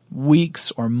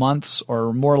weeks or months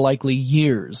or more likely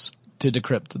years to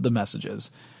decrypt the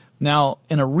messages. Now,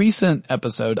 in a recent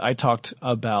episode, I talked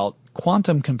about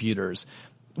quantum computers.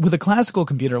 With a classical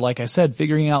computer, like I said,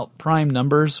 figuring out prime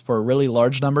numbers for a really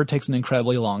large number takes an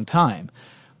incredibly long time.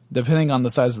 Depending on the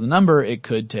size of the number, it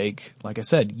could take, like I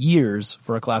said, years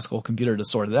for a classical computer to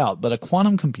sort it out. But a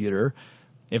quantum computer,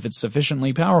 if it's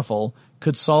sufficiently powerful,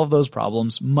 could solve those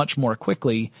problems much more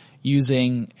quickly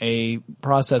using a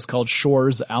process called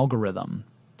Shor's algorithm.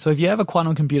 So if you have a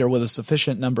quantum computer with a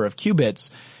sufficient number of qubits,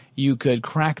 you could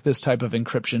crack this type of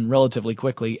encryption relatively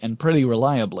quickly and pretty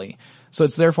reliably. So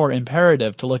it's therefore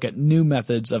imperative to look at new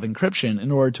methods of encryption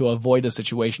in order to avoid a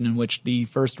situation in which the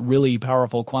first really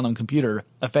powerful quantum computer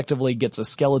effectively gets a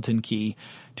skeleton key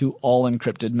to all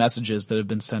encrypted messages that have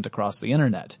been sent across the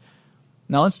internet.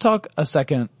 Now let's talk a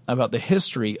second about the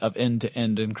history of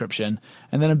end-to-end encryption,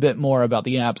 and then a bit more about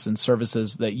the apps and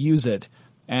services that use it,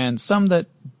 and some that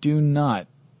do not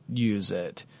use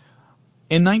it.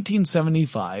 In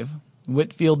 1975,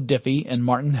 Whitfield Diffie and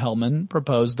Martin Hellman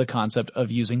proposed the concept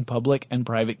of using public and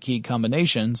private key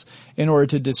combinations in order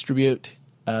to distribute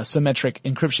symmetric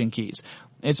encryption keys.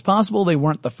 It's possible they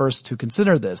weren't the first to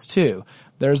consider this, too.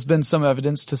 There's been some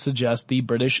evidence to suggest the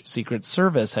British Secret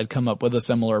Service had come up with a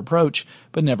similar approach,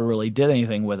 but never really did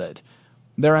anything with it.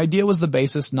 Their idea was the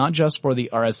basis not just for the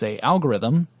RSA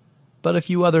algorithm, but a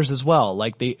few others as well,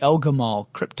 like the El-Gamal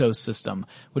crypto system,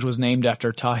 which was named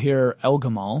after Tahir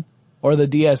El-Gamal, or the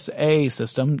DSA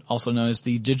system, also known as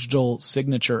the Digital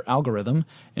Signature Algorithm,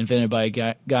 invented by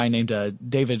a guy named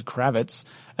David Kravitz,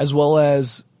 as well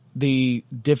as the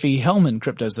Diffie-Hellman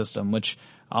crypto system, which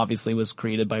obviously was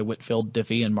created by Whitfield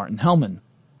Diffie and Martin Hellman.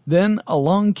 Then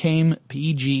along came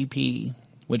PGP,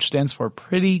 which stands for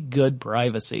Pretty Good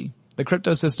Privacy. The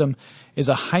crypto system is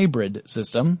a hybrid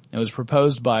system. It was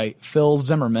proposed by Phil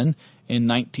Zimmerman in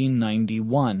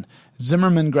 1991.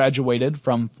 Zimmerman graduated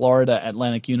from Florida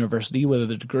Atlantic University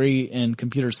with a degree in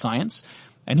computer science,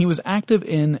 and he was active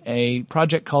in a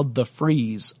project called the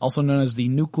Freeze, also known as the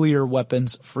Nuclear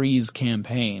Weapons Freeze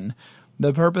Campaign.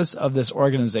 The purpose of this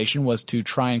organization was to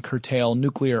try and curtail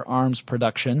nuclear arms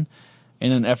production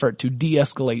in an effort to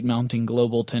de-escalate mounting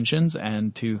global tensions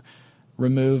and to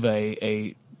remove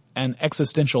an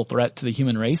existential threat to the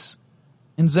human race.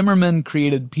 And Zimmerman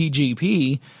created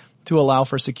PGP to allow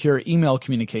for secure email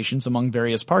communications among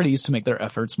various parties to make their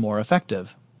efforts more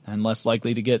effective and less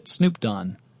likely to get snooped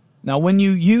on. Now, when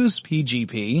you use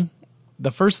PGP,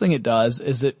 the first thing it does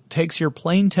is it takes your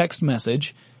plain text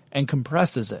message and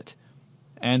compresses it.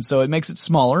 And so it makes it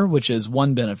smaller, which is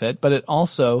one benefit, but it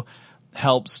also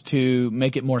helps to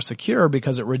make it more secure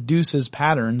because it reduces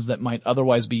patterns that might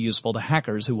otherwise be useful to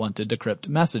hackers who want to decrypt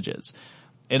messages.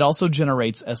 It also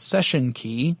generates a session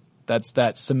key. That's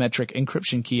that symmetric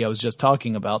encryption key I was just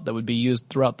talking about that would be used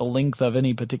throughout the length of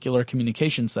any particular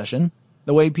communication session.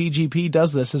 The way PGP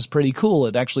does this is pretty cool.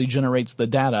 It actually generates the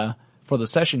data for the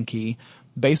session key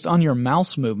based on your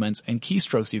mouse movements and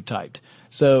keystrokes you've typed.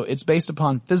 So it's based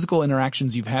upon physical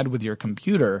interactions you've had with your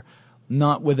computer,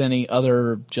 not with any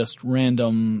other just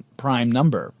random prime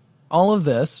number. All of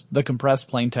this, the compressed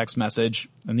plain text message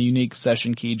and the unique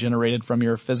session key generated from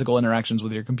your physical interactions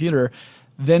with your computer,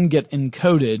 then get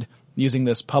encoded using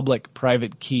this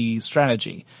public-private key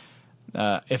strategy.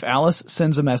 If Alice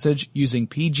sends a message using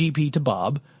PGP to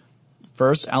Bob,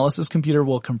 first Alice's computer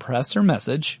will compress her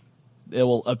message. It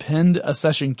will append a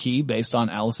session key based on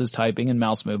Alice's typing and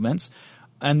mouse movements,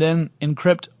 and then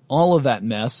encrypt all of that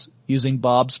mess using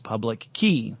Bob's public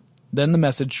key. Then the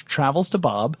message travels to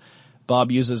Bob.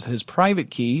 Bob uses his private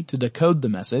key to decode the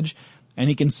message, and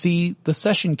he can see the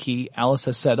session key Alice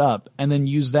has set up and then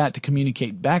use that to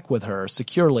communicate back with her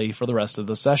securely for the rest of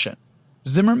the session.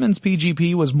 Zimmerman's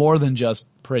PGP was more than just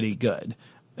pretty good.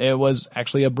 It was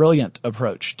actually a brilliant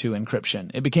approach to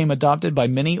encryption. It became adopted by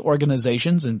many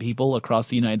organizations and people across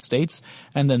the United States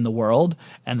and then the world,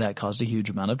 and that caused a huge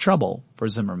amount of trouble for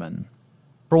Zimmerman.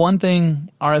 For one thing,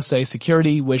 RSA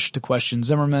Security wished to question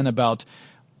Zimmerman about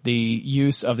the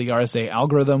use of the RSA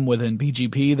algorithm within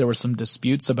PGP. There were some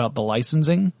disputes about the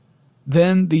licensing.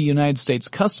 Then the United States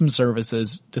Customs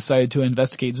Services decided to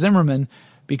investigate Zimmerman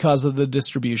because of the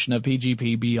distribution of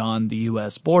PGP beyond the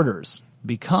U.S. borders.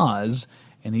 Because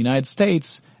in the United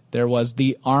States, there was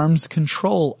the Arms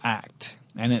Control Act,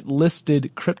 and it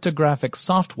listed cryptographic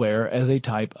software as a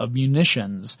type of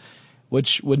munitions,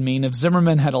 which would mean if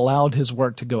Zimmerman had allowed his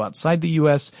work to go outside the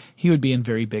U.S., he would be in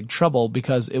very big trouble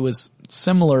because it was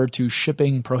similar to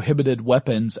shipping prohibited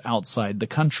weapons outside the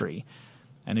country.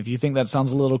 And if you think that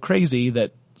sounds a little crazy,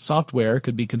 that software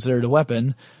could be considered a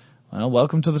weapon, well,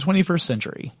 welcome to the 21st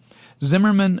century.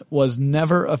 Zimmerman was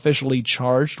never officially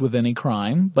charged with any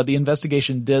crime, but the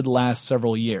investigation did last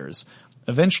several years.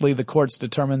 Eventually, the courts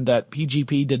determined that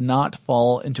PGP did not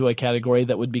fall into a category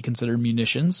that would be considered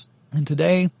munitions, and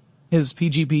today, his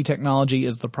PGP technology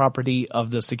is the property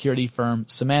of the security firm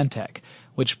Symantec,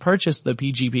 which purchased the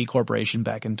PGP Corporation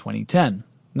back in 2010.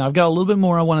 Now, I've got a little bit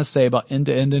more I want to say about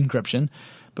end-to-end encryption,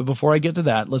 but before I get to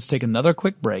that, let's take another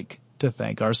quick break to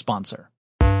thank our sponsor.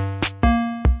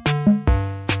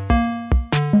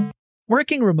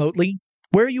 Working remotely,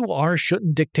 where you are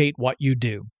shouldn't dictate what you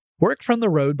do. Work from the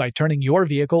road by turning your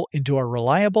vehicle into a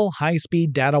reliable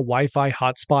high-speed data Wi-Fi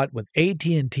hotspot with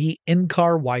AT&T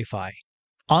in-car Wi-Fi.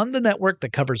 On the network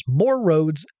that covers more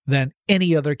roads than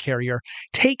any other carrier,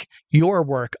 take your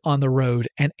work on the road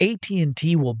and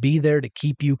AT&T will be there to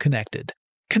keep you connected.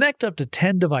 Connect up to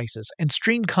 10 devices and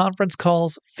stream conference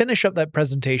calls, finish up that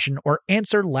presentation, or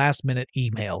answer last-minute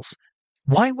emails.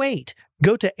 Why wait?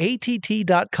 Go to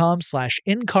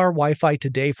att.com/in-car Wi-Fi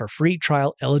today for free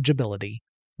trial eligibility.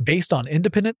 Based on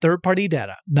independent third-party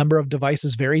data, number of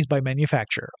devices varies by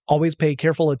manufacturer. Always pay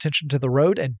careful attention to the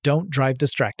road and don't drive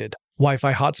distracted.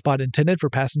 Wi-Fi hotspot intended for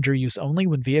passenger use only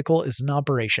when vehicle is in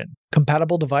operation.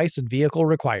 Compatible device and vehicle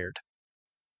required.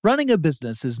 Running a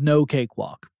business is no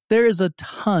cakewalk. There is a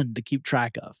ton to keep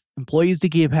track of. Employees to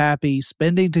keep happy,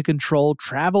 spending to control,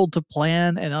 travel to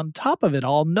plan, and on top of it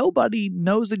all, nobody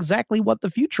knows exactly what the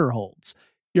future holds.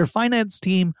 Your finance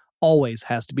team always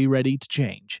has to be ready to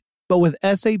change. But with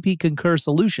SAP Concur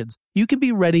Solutions, you can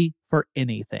be ready for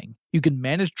anything. You can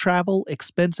manage travel,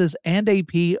 expenses, and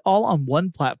AP all on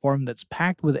one platform that's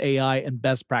packed with AI and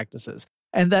best practices,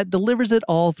 and that delivers it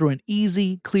all through an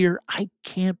easy, clear, I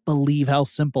can't believe how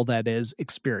simple that is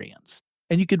experience.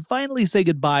 And you can finally say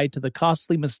goodbye to the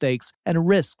costly mistakes and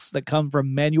risks that come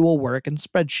from manual work and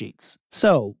spreadsheets.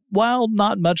 So, while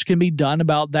not much can be done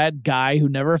about that guy who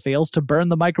never fails to burn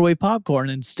the microwave popcorn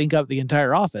and stink up the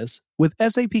entire office, with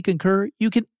SAP Concur, you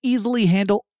can easily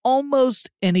handle almost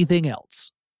anything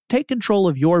else. Take control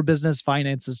of your business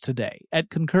finances today at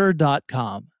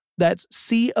Concur.com. That's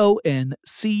CONCUR.com.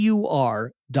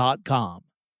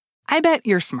 I bet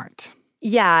you're smart.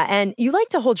 Yeah, and you like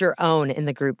to hold your own in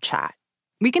the group chat.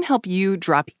 We can help you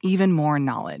drop even more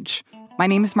knowledge. My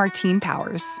name is Martine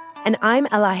Powers. And I'm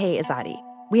Elahe Izadi.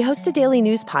 We host a daily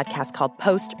news podcast called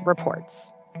Post Reports.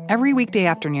 Every weekday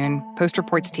afternoon, Post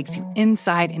Reports takes you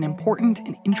inside an important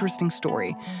and interesting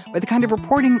story with the kind of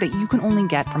reporting that you can only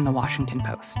get from the Washington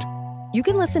Post. You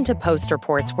can listen to Post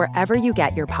Reports wherever you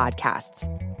get your podcasts.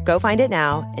 Go find it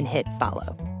now and hit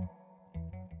follow.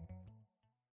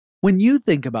 When you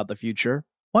think about the future,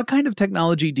 what kind of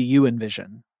technology do you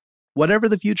envision? Whatever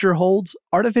the future holds,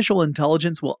 artificial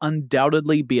intelligence will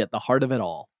undoubtedly be at the heart of it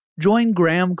all. Join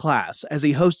Graham Class as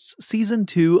he hosts Season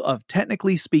 2 of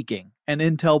Technically Speaking, an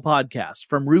Intel podcast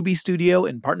from Ruby Studio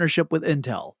in partnership with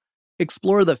Intel.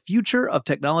 Explore the future of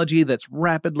technology that's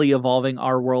rapidly evolving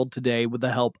our world today with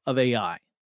the help of AI.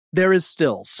 There is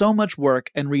still so much work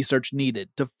and research needed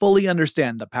to fully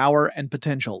understand the power and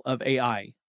potential of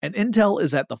AI. And Intel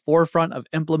is at the forefront of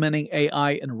implementing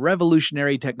AI in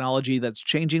revolutionary technology that's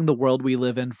changing the world we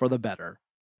live in for the better.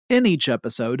 In each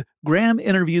episode, Graham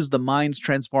interviews the minds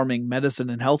transforming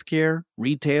medicine and healthcare,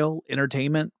 retail,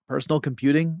 entertainment, personal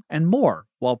computing, and more,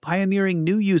 while pioneering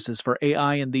new uses for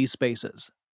AI in these spaces.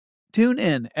 Tune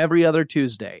in every other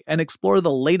Tuesday and explore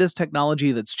the latest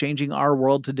technology that's changing our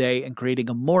world today and creating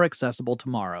a more accessible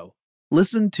tomorrow.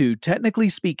 Listen to Technically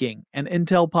Speaking, an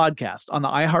Intel podcast on the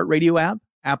iHeartRadio app,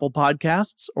 Apple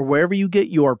Podcasts, or wherever you get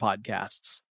your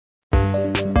podcasts.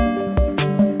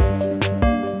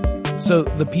 So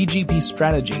the PGP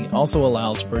strategy also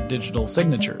allows for digital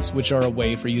signatures, which are a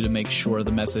way for you to make sure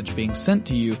the message being sent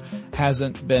to you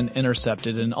hasn't been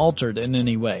intercepted and altered in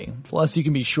any way. Plus, you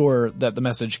can be sure that the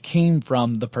message came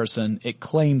from the person it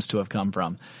claims to have come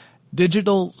from.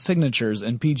 Digital signatures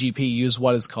in PGP use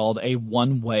what is called a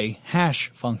one-way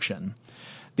hash function.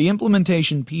 The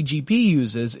implementation PGP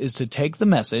uses is to take the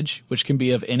message, which can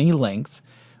be of any length.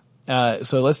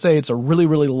 So let's say it's a really,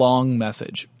 really long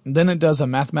message. Then it does a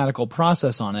mathematical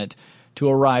process on it to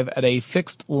arrive at a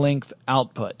fixed length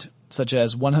output, such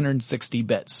as 160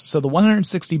 bits. So the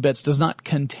 160 bits does not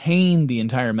contain the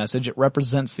entire message. It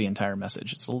represents the entire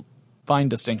message. It's a fine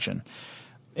distinction.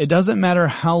 It doesn't matter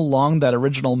how long that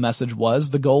original message was.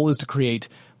 The goal is to create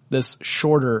this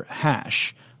shorter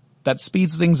hash. That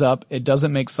speeds things up. It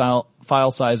doesn't make file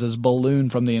sizes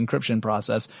balloon from the encryption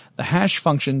process. The hash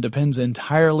function depends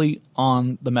entirely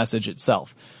on the message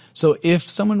itself. So if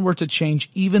someone were to change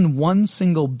even one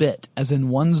single bit, as in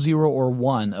 1, 0, or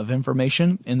 1 of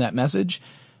information in that message,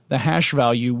 the hash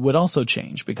value would also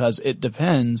change because it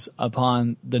depends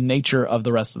upon the nature of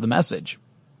the rest of the message.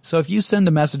 So if you send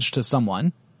a message to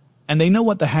someone and they know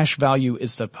what the hash value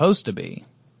is supposed to be,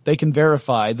 they can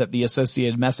verify that the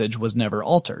associated message was never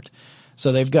altered.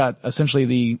 So they've got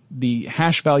essentially the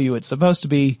hash value it's supposed to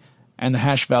be and the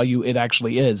hash value it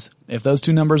actually is. If those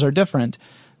two numbers are different,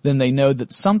 then they know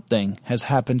that something has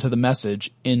happened to the message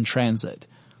in transit.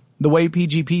 The way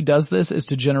PGP does this is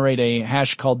to generate a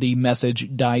hash called the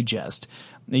message digest.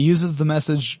 It uses the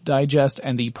message digest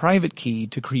and the private key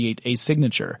to create a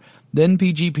signature. Then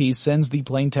PGP sends the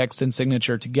plain text and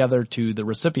signature together to the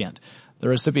recipient. The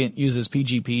recipient uses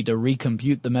PGP to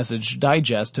recompute the message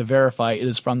digest to verify it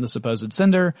is from the supposed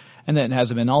sender and that it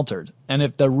hasn't been altered. And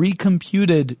if the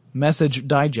recomputed message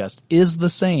digest is the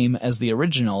same as the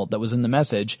original that was in the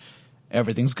message,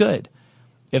 everything's good.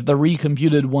 If the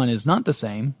recomputed one is not the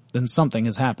same, then something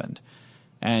has happened.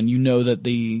 And you know that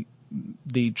the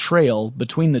trail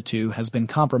between the two has been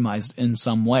compromised in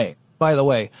some way. By the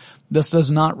way, this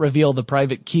does not reveal the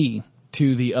private key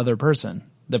to the other person.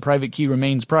 The private key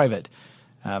remains private.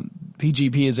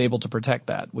 PGP is able to protect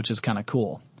that, which is kind of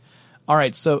cool. All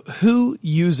right, so who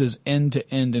uses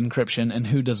end-to-end encryption and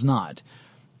who does not?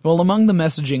 Well, among the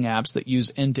messaging apps that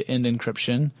use end-to-end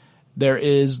encryption, there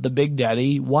is the big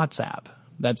daddy WhatsApp.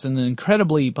 That's an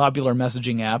incredibly popular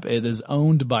messaging app. It is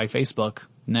owned by Facebook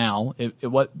now. It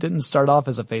didn't start off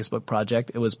as a Facebook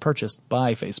project. It was purchased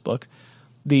by Facebook.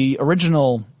 The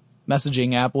original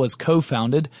messaging app was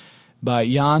co-founded by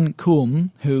Jan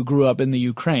Koum, who grew up in the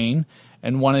Ukraine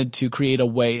and wanted to create a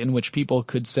way in which people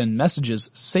could send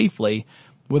messages safely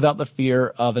without the fear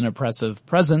of an oppressive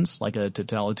presence, like a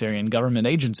totalitarian government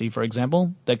agency, for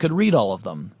example, that could read all of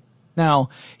them. Now,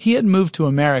 he had moved to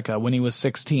America when he was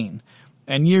 16,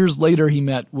 and years later he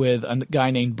met with a guy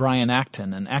named Brian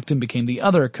Acton, and Acton became the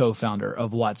other co-founder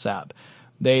of WhatsApp.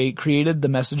 They created the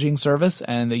messaging service,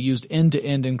 and they used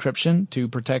end-to-end encryption to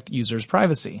protect users'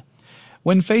 privacy.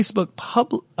 When Facebook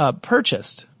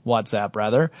purchased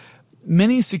WhatsApp,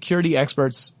 many security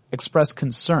experts expressed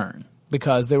concern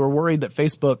because they were worried that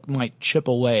Facebook might chip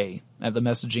away at the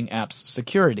messaging app's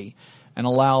security and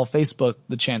allow Facebook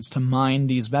the chance to mine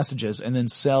these messages and then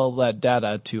sell that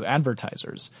data to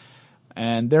advertisers.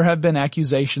 And there have been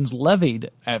accusations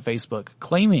levied at Facebook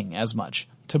claiming as much.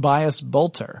 Tobias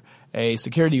Bolter, a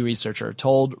security researcher,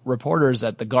 told reporters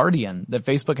at The Guardian that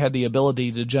Facebook had the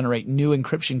ability to generate new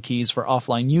encryption keys for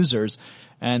offline users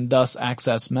and thus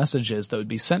access messages that would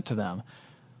be sent to them.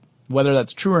 Whether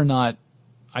that's true or not,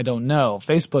 I don't know.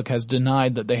 Facebook has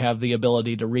denied that they have the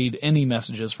ability to read any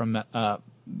messages from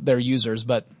their users,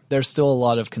 but there's still a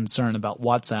lot of concern about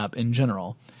WhatsApp in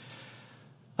general.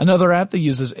 Another app that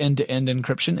uses end-to-end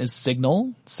encryption is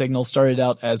Signal. Signal started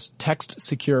out as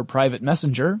text-secure private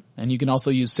messenger, and you can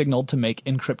also use Signal to make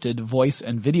encrypted voice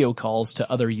and video calls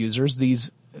to other users.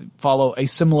 These follow a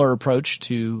similar approach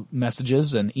to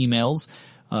messages and emails.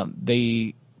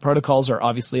 The protocols are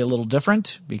obviously a little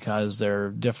different because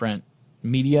they're different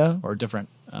media or different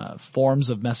forms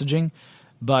of messaging,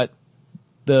 but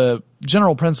the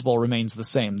general principle remains the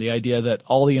same. The idea that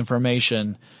all the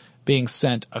information being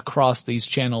sent across these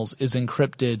channels is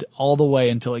encrypted all the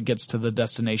way until it gets to the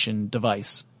destination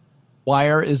device.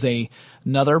 Wire is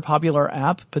another popular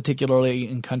app, particularly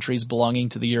in countries belonging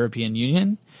to the European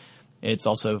Union. It's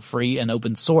also free and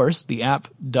open source. The app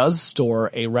does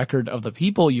store a record of the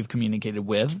people you've communicated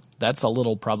with. That's a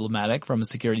little problematic from a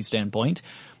security standpoint.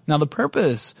 Now, the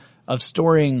purpose of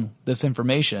storing this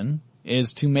information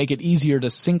is to make it easier to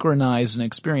synchronize an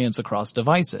experience across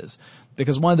devices.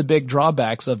 Because one of the big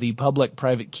drawbacks of the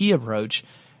public-private key approach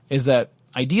is that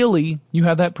ideally you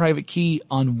have that private key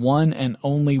on one and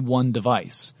only one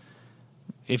device.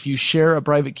 If you share a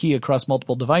private key across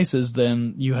multiple devices,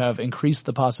 then you have increased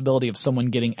the possibility of someone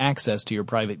getting access to your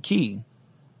private key.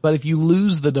 But if you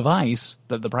lose the device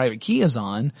that the private key is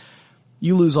on,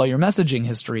 you lose all your messaging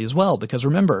history as well. Because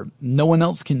remember, no one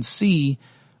else can see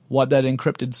what that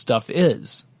encrypted stuff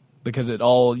is, because it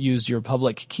all used your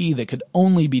public key that could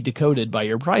only be decoded by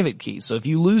your private key. So if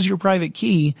you lose your private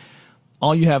key,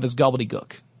 all you have is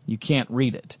gobbledygook. You can't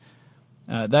read it.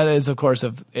 That is, of course,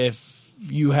 if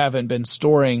you haven't been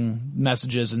storing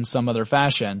messages in some other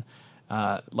fashion,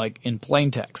 like in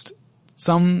plain text.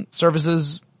 Some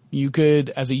services you could,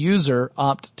 as a user,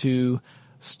 opt to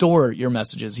store your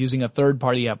messages using a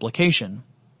third-party application.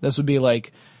 This would be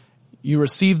like you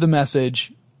receive the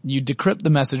message, you decrypt the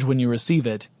message when you receive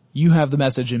it, you have the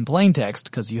message in plain text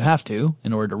because you have to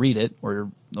in order to read it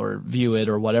or view it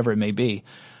or whatever it may be.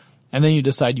 And then you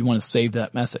decide you want to save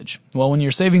that message. Well, when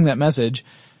you're saving that message,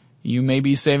 you may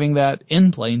be saving that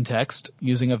in plain text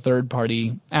using a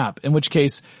third-party app, in which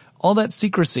case all that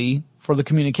secrecy for the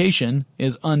communication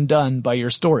is undone by your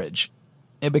storage.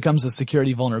 It becomes a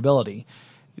security vulnerability.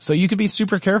 So you could be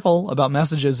super careful about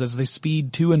messages as they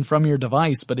speed to and from your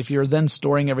device, but if you're then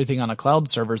storing everything on a cloud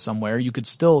server somewhere, you could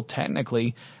still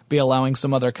technically be allowing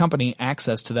some other company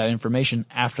access to that information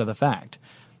after the fact.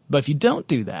 But if you don't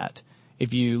do that,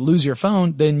 if you lose your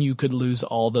phone, then you could lose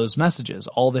all those messages,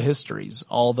 all the histories,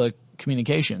 all the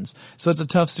communications. So it's a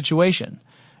tough situation.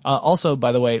 Also,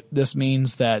 by the way, this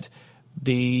means that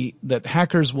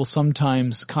hackers will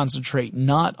sometimes concentrate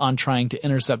not on trying to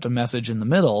intercept a message in the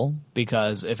middle,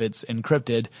 because if it's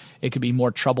encrypted, it could be more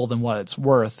trouble than what it's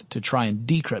worth to try and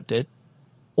decrypt it.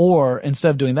 Or instead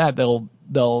of doing that,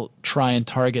 they'll try and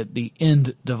target the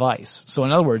end device. So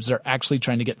in other words, they're actually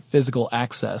trying to get physical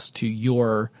access to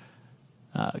your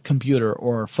computer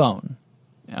or phone,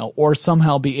 or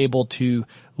somehow be able to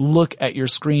look at your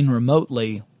screen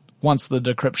remotely once the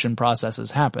decryption process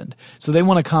has happened. So they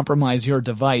want to compromise your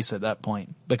device at that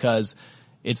point because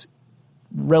it's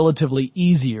relatively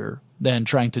easier than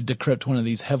trying to decrypt one of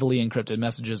these heavily encrypted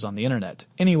messages on the internet.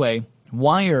 Anyway,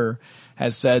 Wire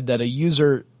has said that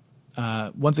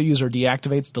once a user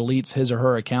deletes his or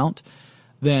her account,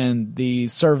 then the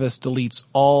service deletes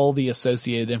all the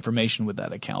associated information with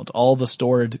that account. All the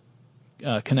stored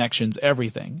connections,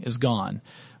 everything is gone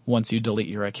once you delete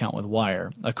your account with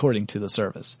Wire, according to the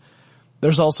service.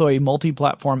 There's also a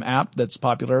multi-platform app that's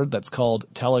popular that's called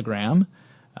Telegram.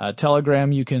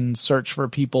 Telegram, you can search for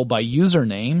people by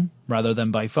username rather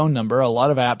than by phone number. A lot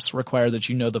of apps require that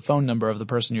you know the phone number of the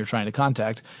person you're trying to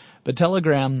contact. But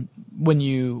Telegram, when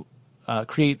you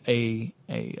create a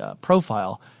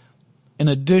profile, in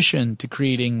addition to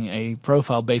creating a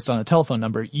profile based on a telephone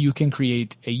number, you can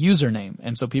create a username,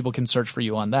 and so people can search for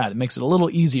you on that. It makes it a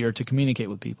little easier to communicate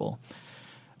with people.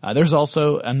 There's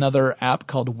also another app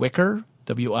called Wickr,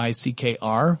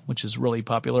 W-I-C-K-R, which is really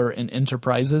popular in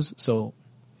enterprises, so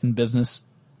in business,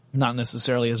 not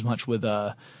necessarily as much with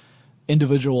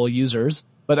individual users.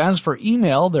 But as for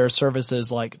email, there are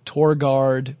services like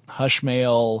TorGuard,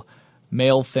 Hushmail,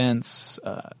 MailFence,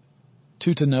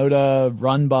 Tutanota,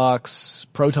 Runbox,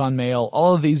 ProtonMail.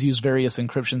 All of these use various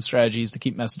encryption strategies to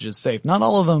keep messages safe. Not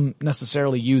all of them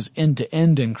necessarily use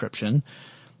end-to-end encryption.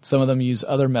 Some of them use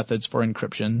other methods for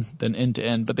encryption than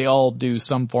end-to-end, but they all do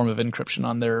some form of encryption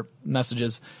on their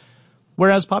messages.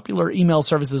 Whereas popular email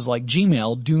services like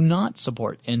Gmail do not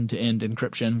support end-to-end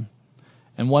encryption.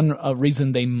 And one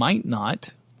reason they might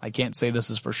not, I can't say this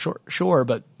is for sure,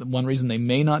 but one reason they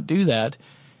may not do that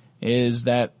is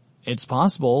that it's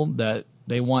possible that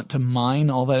they want to mine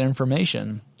all that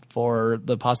information for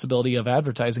the possibility of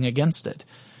advertising against it.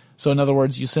 So in other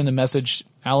words, you send a message,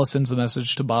 Alice sends a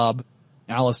message to Bob.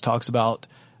 Alice talks about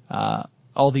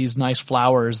all these nice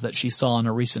flowers that she saw on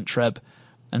a recent trip.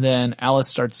 And then Alice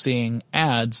starts seeing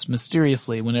ads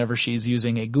mysteriously whenever she's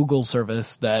using a Google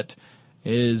service that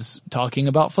is talking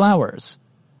about flowers.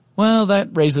 Well, that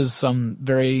raises some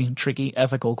very tricky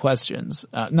ethical questions.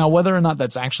 Now, whether or not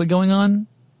that's actually going on,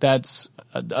 that's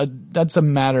a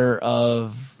matter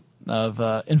of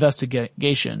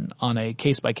investigation on a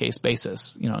case-by-case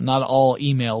basis. Not all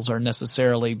emails are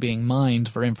necessarily being mined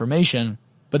for information,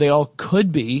 but they all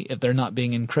could be if they're not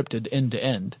being encrypted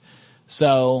end-to-end.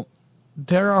 So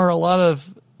there are a lot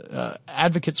of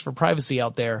advocates for privacy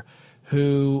out there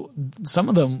who, some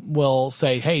of them will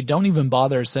say, hey, don't even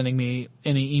bother sending me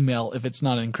any email if it's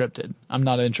not encrypted. I'm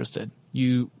not interested.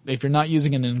 If you're not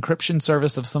using an encryption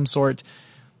service of some sort,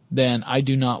 then I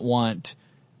do not want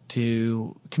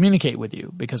to communicate with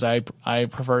you because I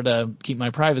prefer to keep my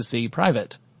privacy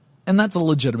private. And that's a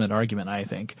legitimate argument, I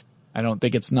think. I don't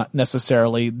think it's not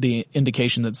necessarily the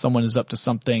indication that someone is up to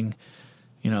something,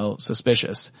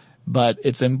 suspicious. But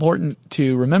it's important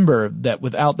to remember that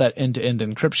without that end-to-end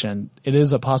encryption, it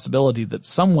is a possibility that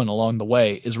someone along the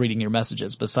way is reading your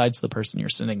messages besides the person you're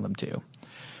sending them to.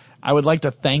 I would like to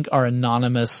thank our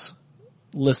anonymous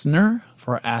listener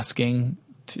for asking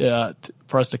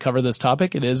for us to cover this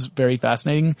topic. It is very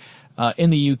fascinating. In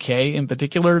the UK in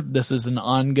particular, this is an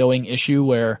ongoing issue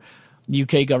where the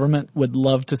UK government would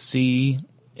love to see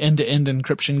end-to-end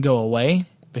encryption go away,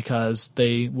 because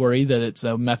they worry that it's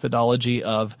a methodology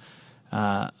of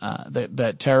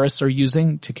that terrorists are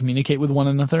using to communicate with one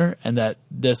another, and that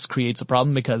this creates a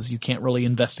problem because you can't really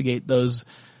investigate those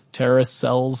terrorist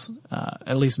cells,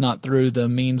 at least not through the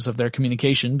means of their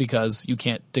communication, because you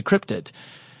can't decrypt it.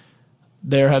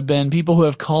 There have been people who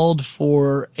have called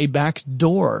for a back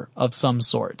door of some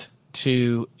sort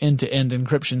to end-to-end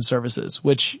encryption services,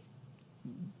 which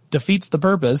defeats the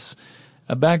purpose.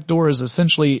 A backdoor is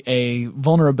essentially a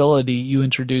vulnerability you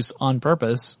introduce on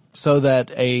purpose so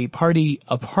that a party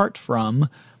apart from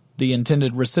the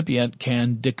intended recipient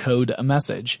can decode a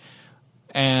message.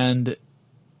 And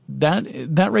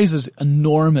that raises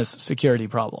enormous security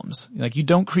problems. Like, you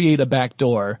don't create a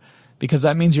backdoor because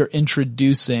that means you're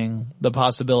introducing the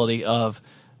possibility of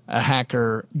a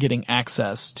hacker getting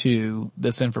access to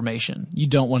this information. You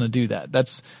don't want to do that.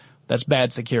 That's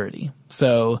bad security.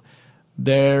 So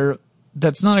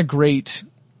that's not a great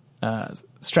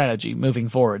strategy moving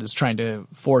forward, is trying to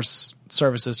force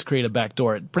services to create a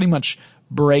backdoor. It pretty much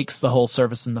breaks the whole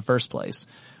service in the first place.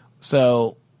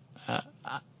 So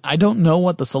I don't know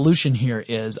what the solution here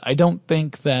is. I don't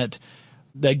think that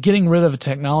getting rid of a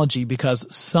technology because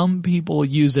some people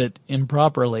use it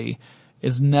improperly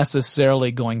is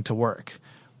necessarily going to work.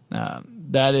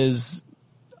 It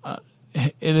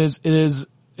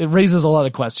raises a lot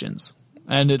of questions.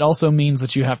 And it also means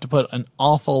that you have to put an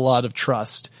awful lot of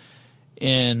trust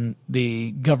in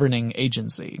the governing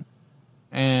agency.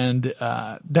 And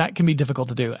that can be difficult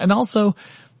to do. And also,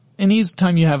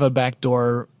 anytime you have a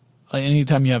backdoor,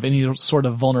 anytime you have any sort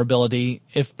of vulnerability,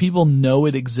 if people know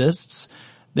it exists,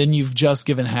 then you've just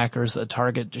given hackers a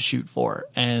target to shoot for.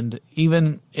 And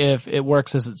even if it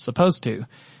works as it's supposed to,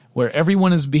 where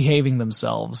everyone is behaving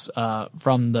themselves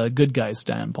from the good guy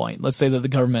standpoint. Let's say that the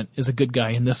government is a good guy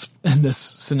in this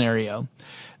scenario,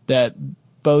 that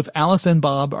both Alice and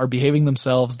Bob are behaving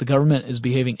themselves. The government is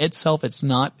behaving itself. It's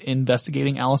not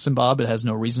investigating Alice and Bob. It has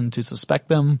no reason to suspect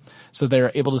them. So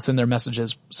they're able to send their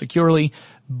messages securely.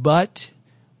 But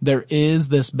there is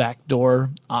this backdoor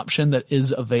option that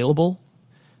is available.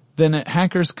 Then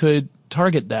hackers could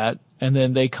target that, and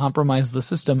then they compromise the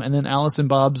system, and then Alice and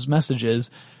Bob's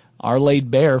messages are laid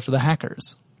bare for the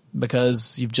hackers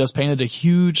because you've just painted a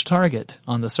huge target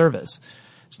on the service.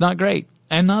 It's not great.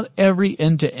 And not every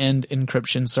end-to-end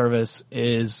encryption service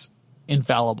is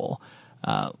infallible.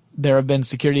 There have been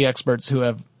security experts who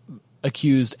have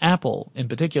accused Apple in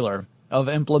particular of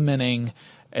implementing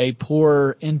a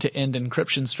poor end-to-end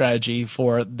encryption strategy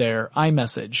for their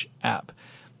iMessage app,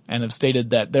 and have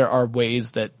stated that there are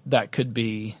ways that could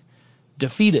be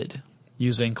defeated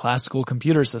using classical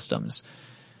computer systems.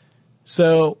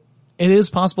 So it is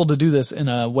possible to do this in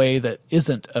a way that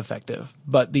isn't effective,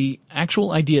 but the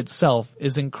actual idea itself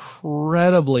is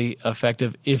incredibly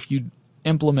effective if you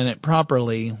implement it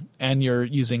properly and you're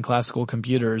using classical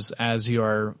computers as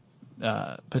your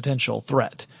potential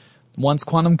threat. Once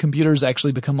quantum computers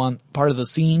actually become part of the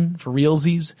scene for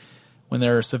realsies, when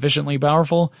they're sufficiently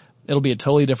powerful, it'll be a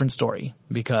totally different story,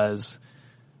 because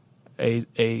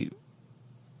a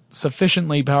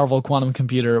sufficiently powerful quantum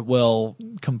computer will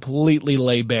completely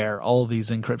lay bare all of these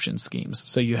encryption schemes.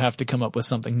 So you have to come up with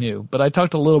something new. But I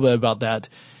talked a little bit about that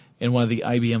in one of the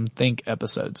IBM Think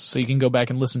episodes. So you can go back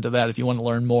and listen to that if you want to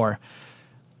learn more.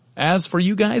 As for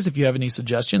you guys, if you have any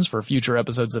suggestions for future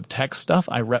episodes of Tech Stuff,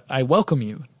 I welcome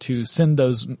you to send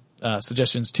those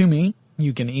suggestions to me.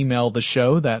 You can email the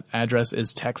show. That address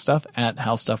is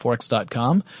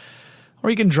techstuff@howstuffworks.com. Or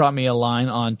you can drop me a line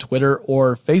on Twitter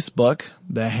or Facebook.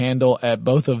 The handle at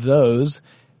both of those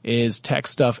is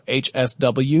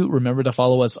TechStuffHSW. Remember to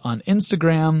follow us on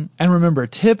Instagram. And remember,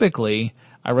 typically,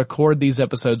 I record these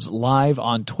episodes live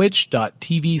on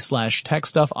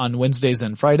twitch.tv/TechStuff on Wednesdays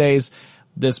and Fridays.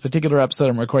 This particular episode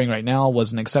I'm recording right now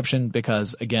was an exception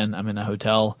because, again, I'm in a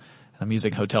hotel and I'm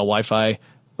using hotel Wi-Fi,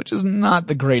 which is not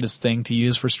the greatest thing to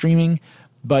use for streaming.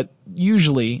 But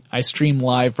usually I stream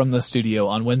live from the studio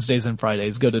on Wednesdays and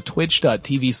Fridays. Go to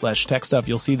twitch.tv/techstuff.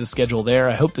 You'll see the schedule there.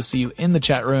 I hope to see you in the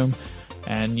chat room,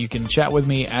 and you can chat with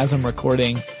me as I'm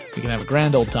recording. We can have a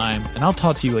grand old time, and I'll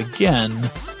talk to you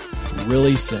again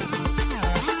really soon.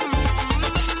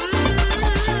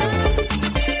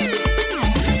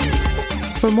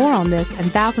 For more on this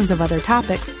and thousands of other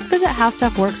topics, visit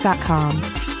howstuffworks.com.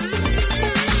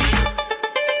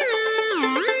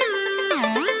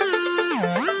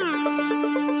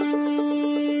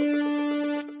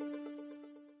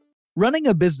 Running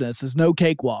a business is no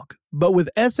cakewalk, but with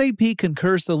SAP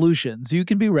Concur Solutions, you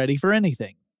can be ready for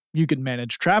anything. You can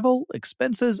manage travel,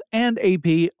 expenses, and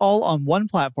AP all on one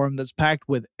platform that's packed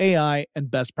with AI and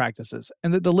best practices,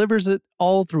 and that delivers it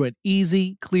all through an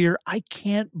easy, clear, I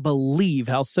can't believe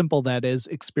how simple that is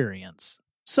experience.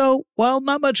 So, while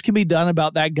not much can be done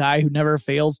about that guy who never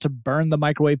fails to burn the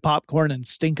microwave popcorn and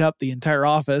stink up the entire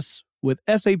office, with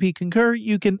SAP Concur,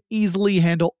 you can easily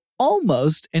handle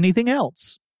almost anything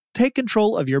else. Take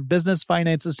control of your business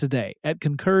finances today at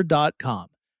concur.com.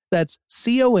 That's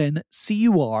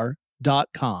CONCUR.com.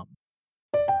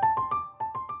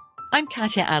 I'm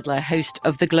Katya Adler, host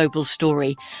of The Global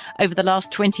Story. Over the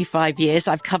last 25 years,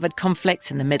 I've covered conflicts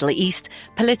in the Middle East,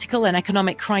 political and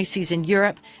economic crises in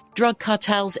Europe, drug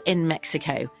cartels in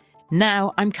Mexico.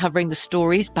 Now I'm covering the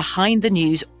stories behind the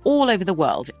news all over the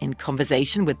world in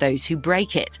conversation with those who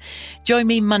break it. Join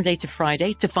me Monday to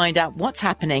Friday to find out what's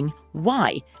happening,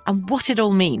 why, and what it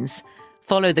all means.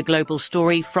 Follow The Global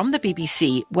Story from the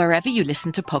BBC wherever you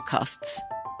listen to podcasts.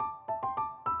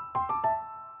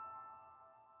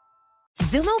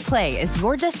 Xumo Play is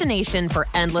your destination for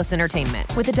endless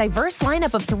entertainment. With a diverse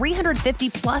lineup of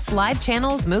 350-plus live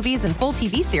channels, movies, and full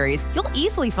TV series, you'll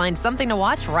easily find something to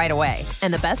watch right away.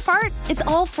 And the best part? It's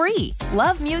all free.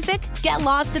 Love music? Get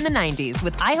lost in the 90s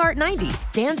with iHeart 90s,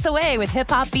 dance away with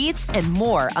hip-hop beats, and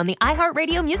more on the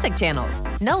iHeartRadio music channels.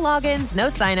 No logins, no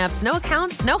signups, no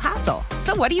accounts, no hassle.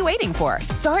 So what are you waiting for?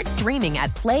 Start streaming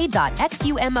at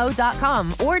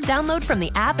play.xumo.com or download from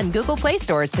the app and Google Play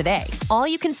stores today. All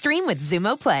you can stream with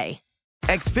Xumo Play.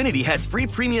 Xfinity has free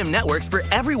premium networks for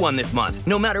everyone this month,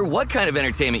 no matter what kind of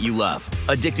entertainment you love.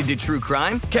 Addicted to true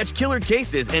crime? Catch killer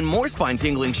cases and more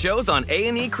spine-tingling shows on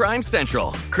A&E Crime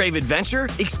Central. Crave adventure?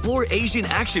 Explore Asian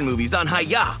action movies on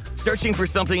Hi-Ya. Searching for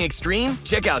something extreme?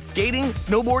 Check out skating,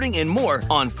 snowboarding, and more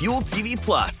on Fuel TV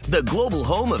Plus, the global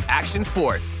home of action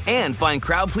sports. And find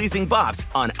crowd-pleasing bops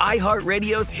on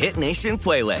iHeartRadio's Hit Nation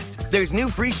playlist. There's new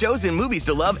free shows and movies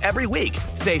to love every week.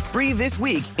 Say free this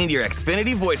week in your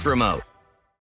Xfinity voice remote.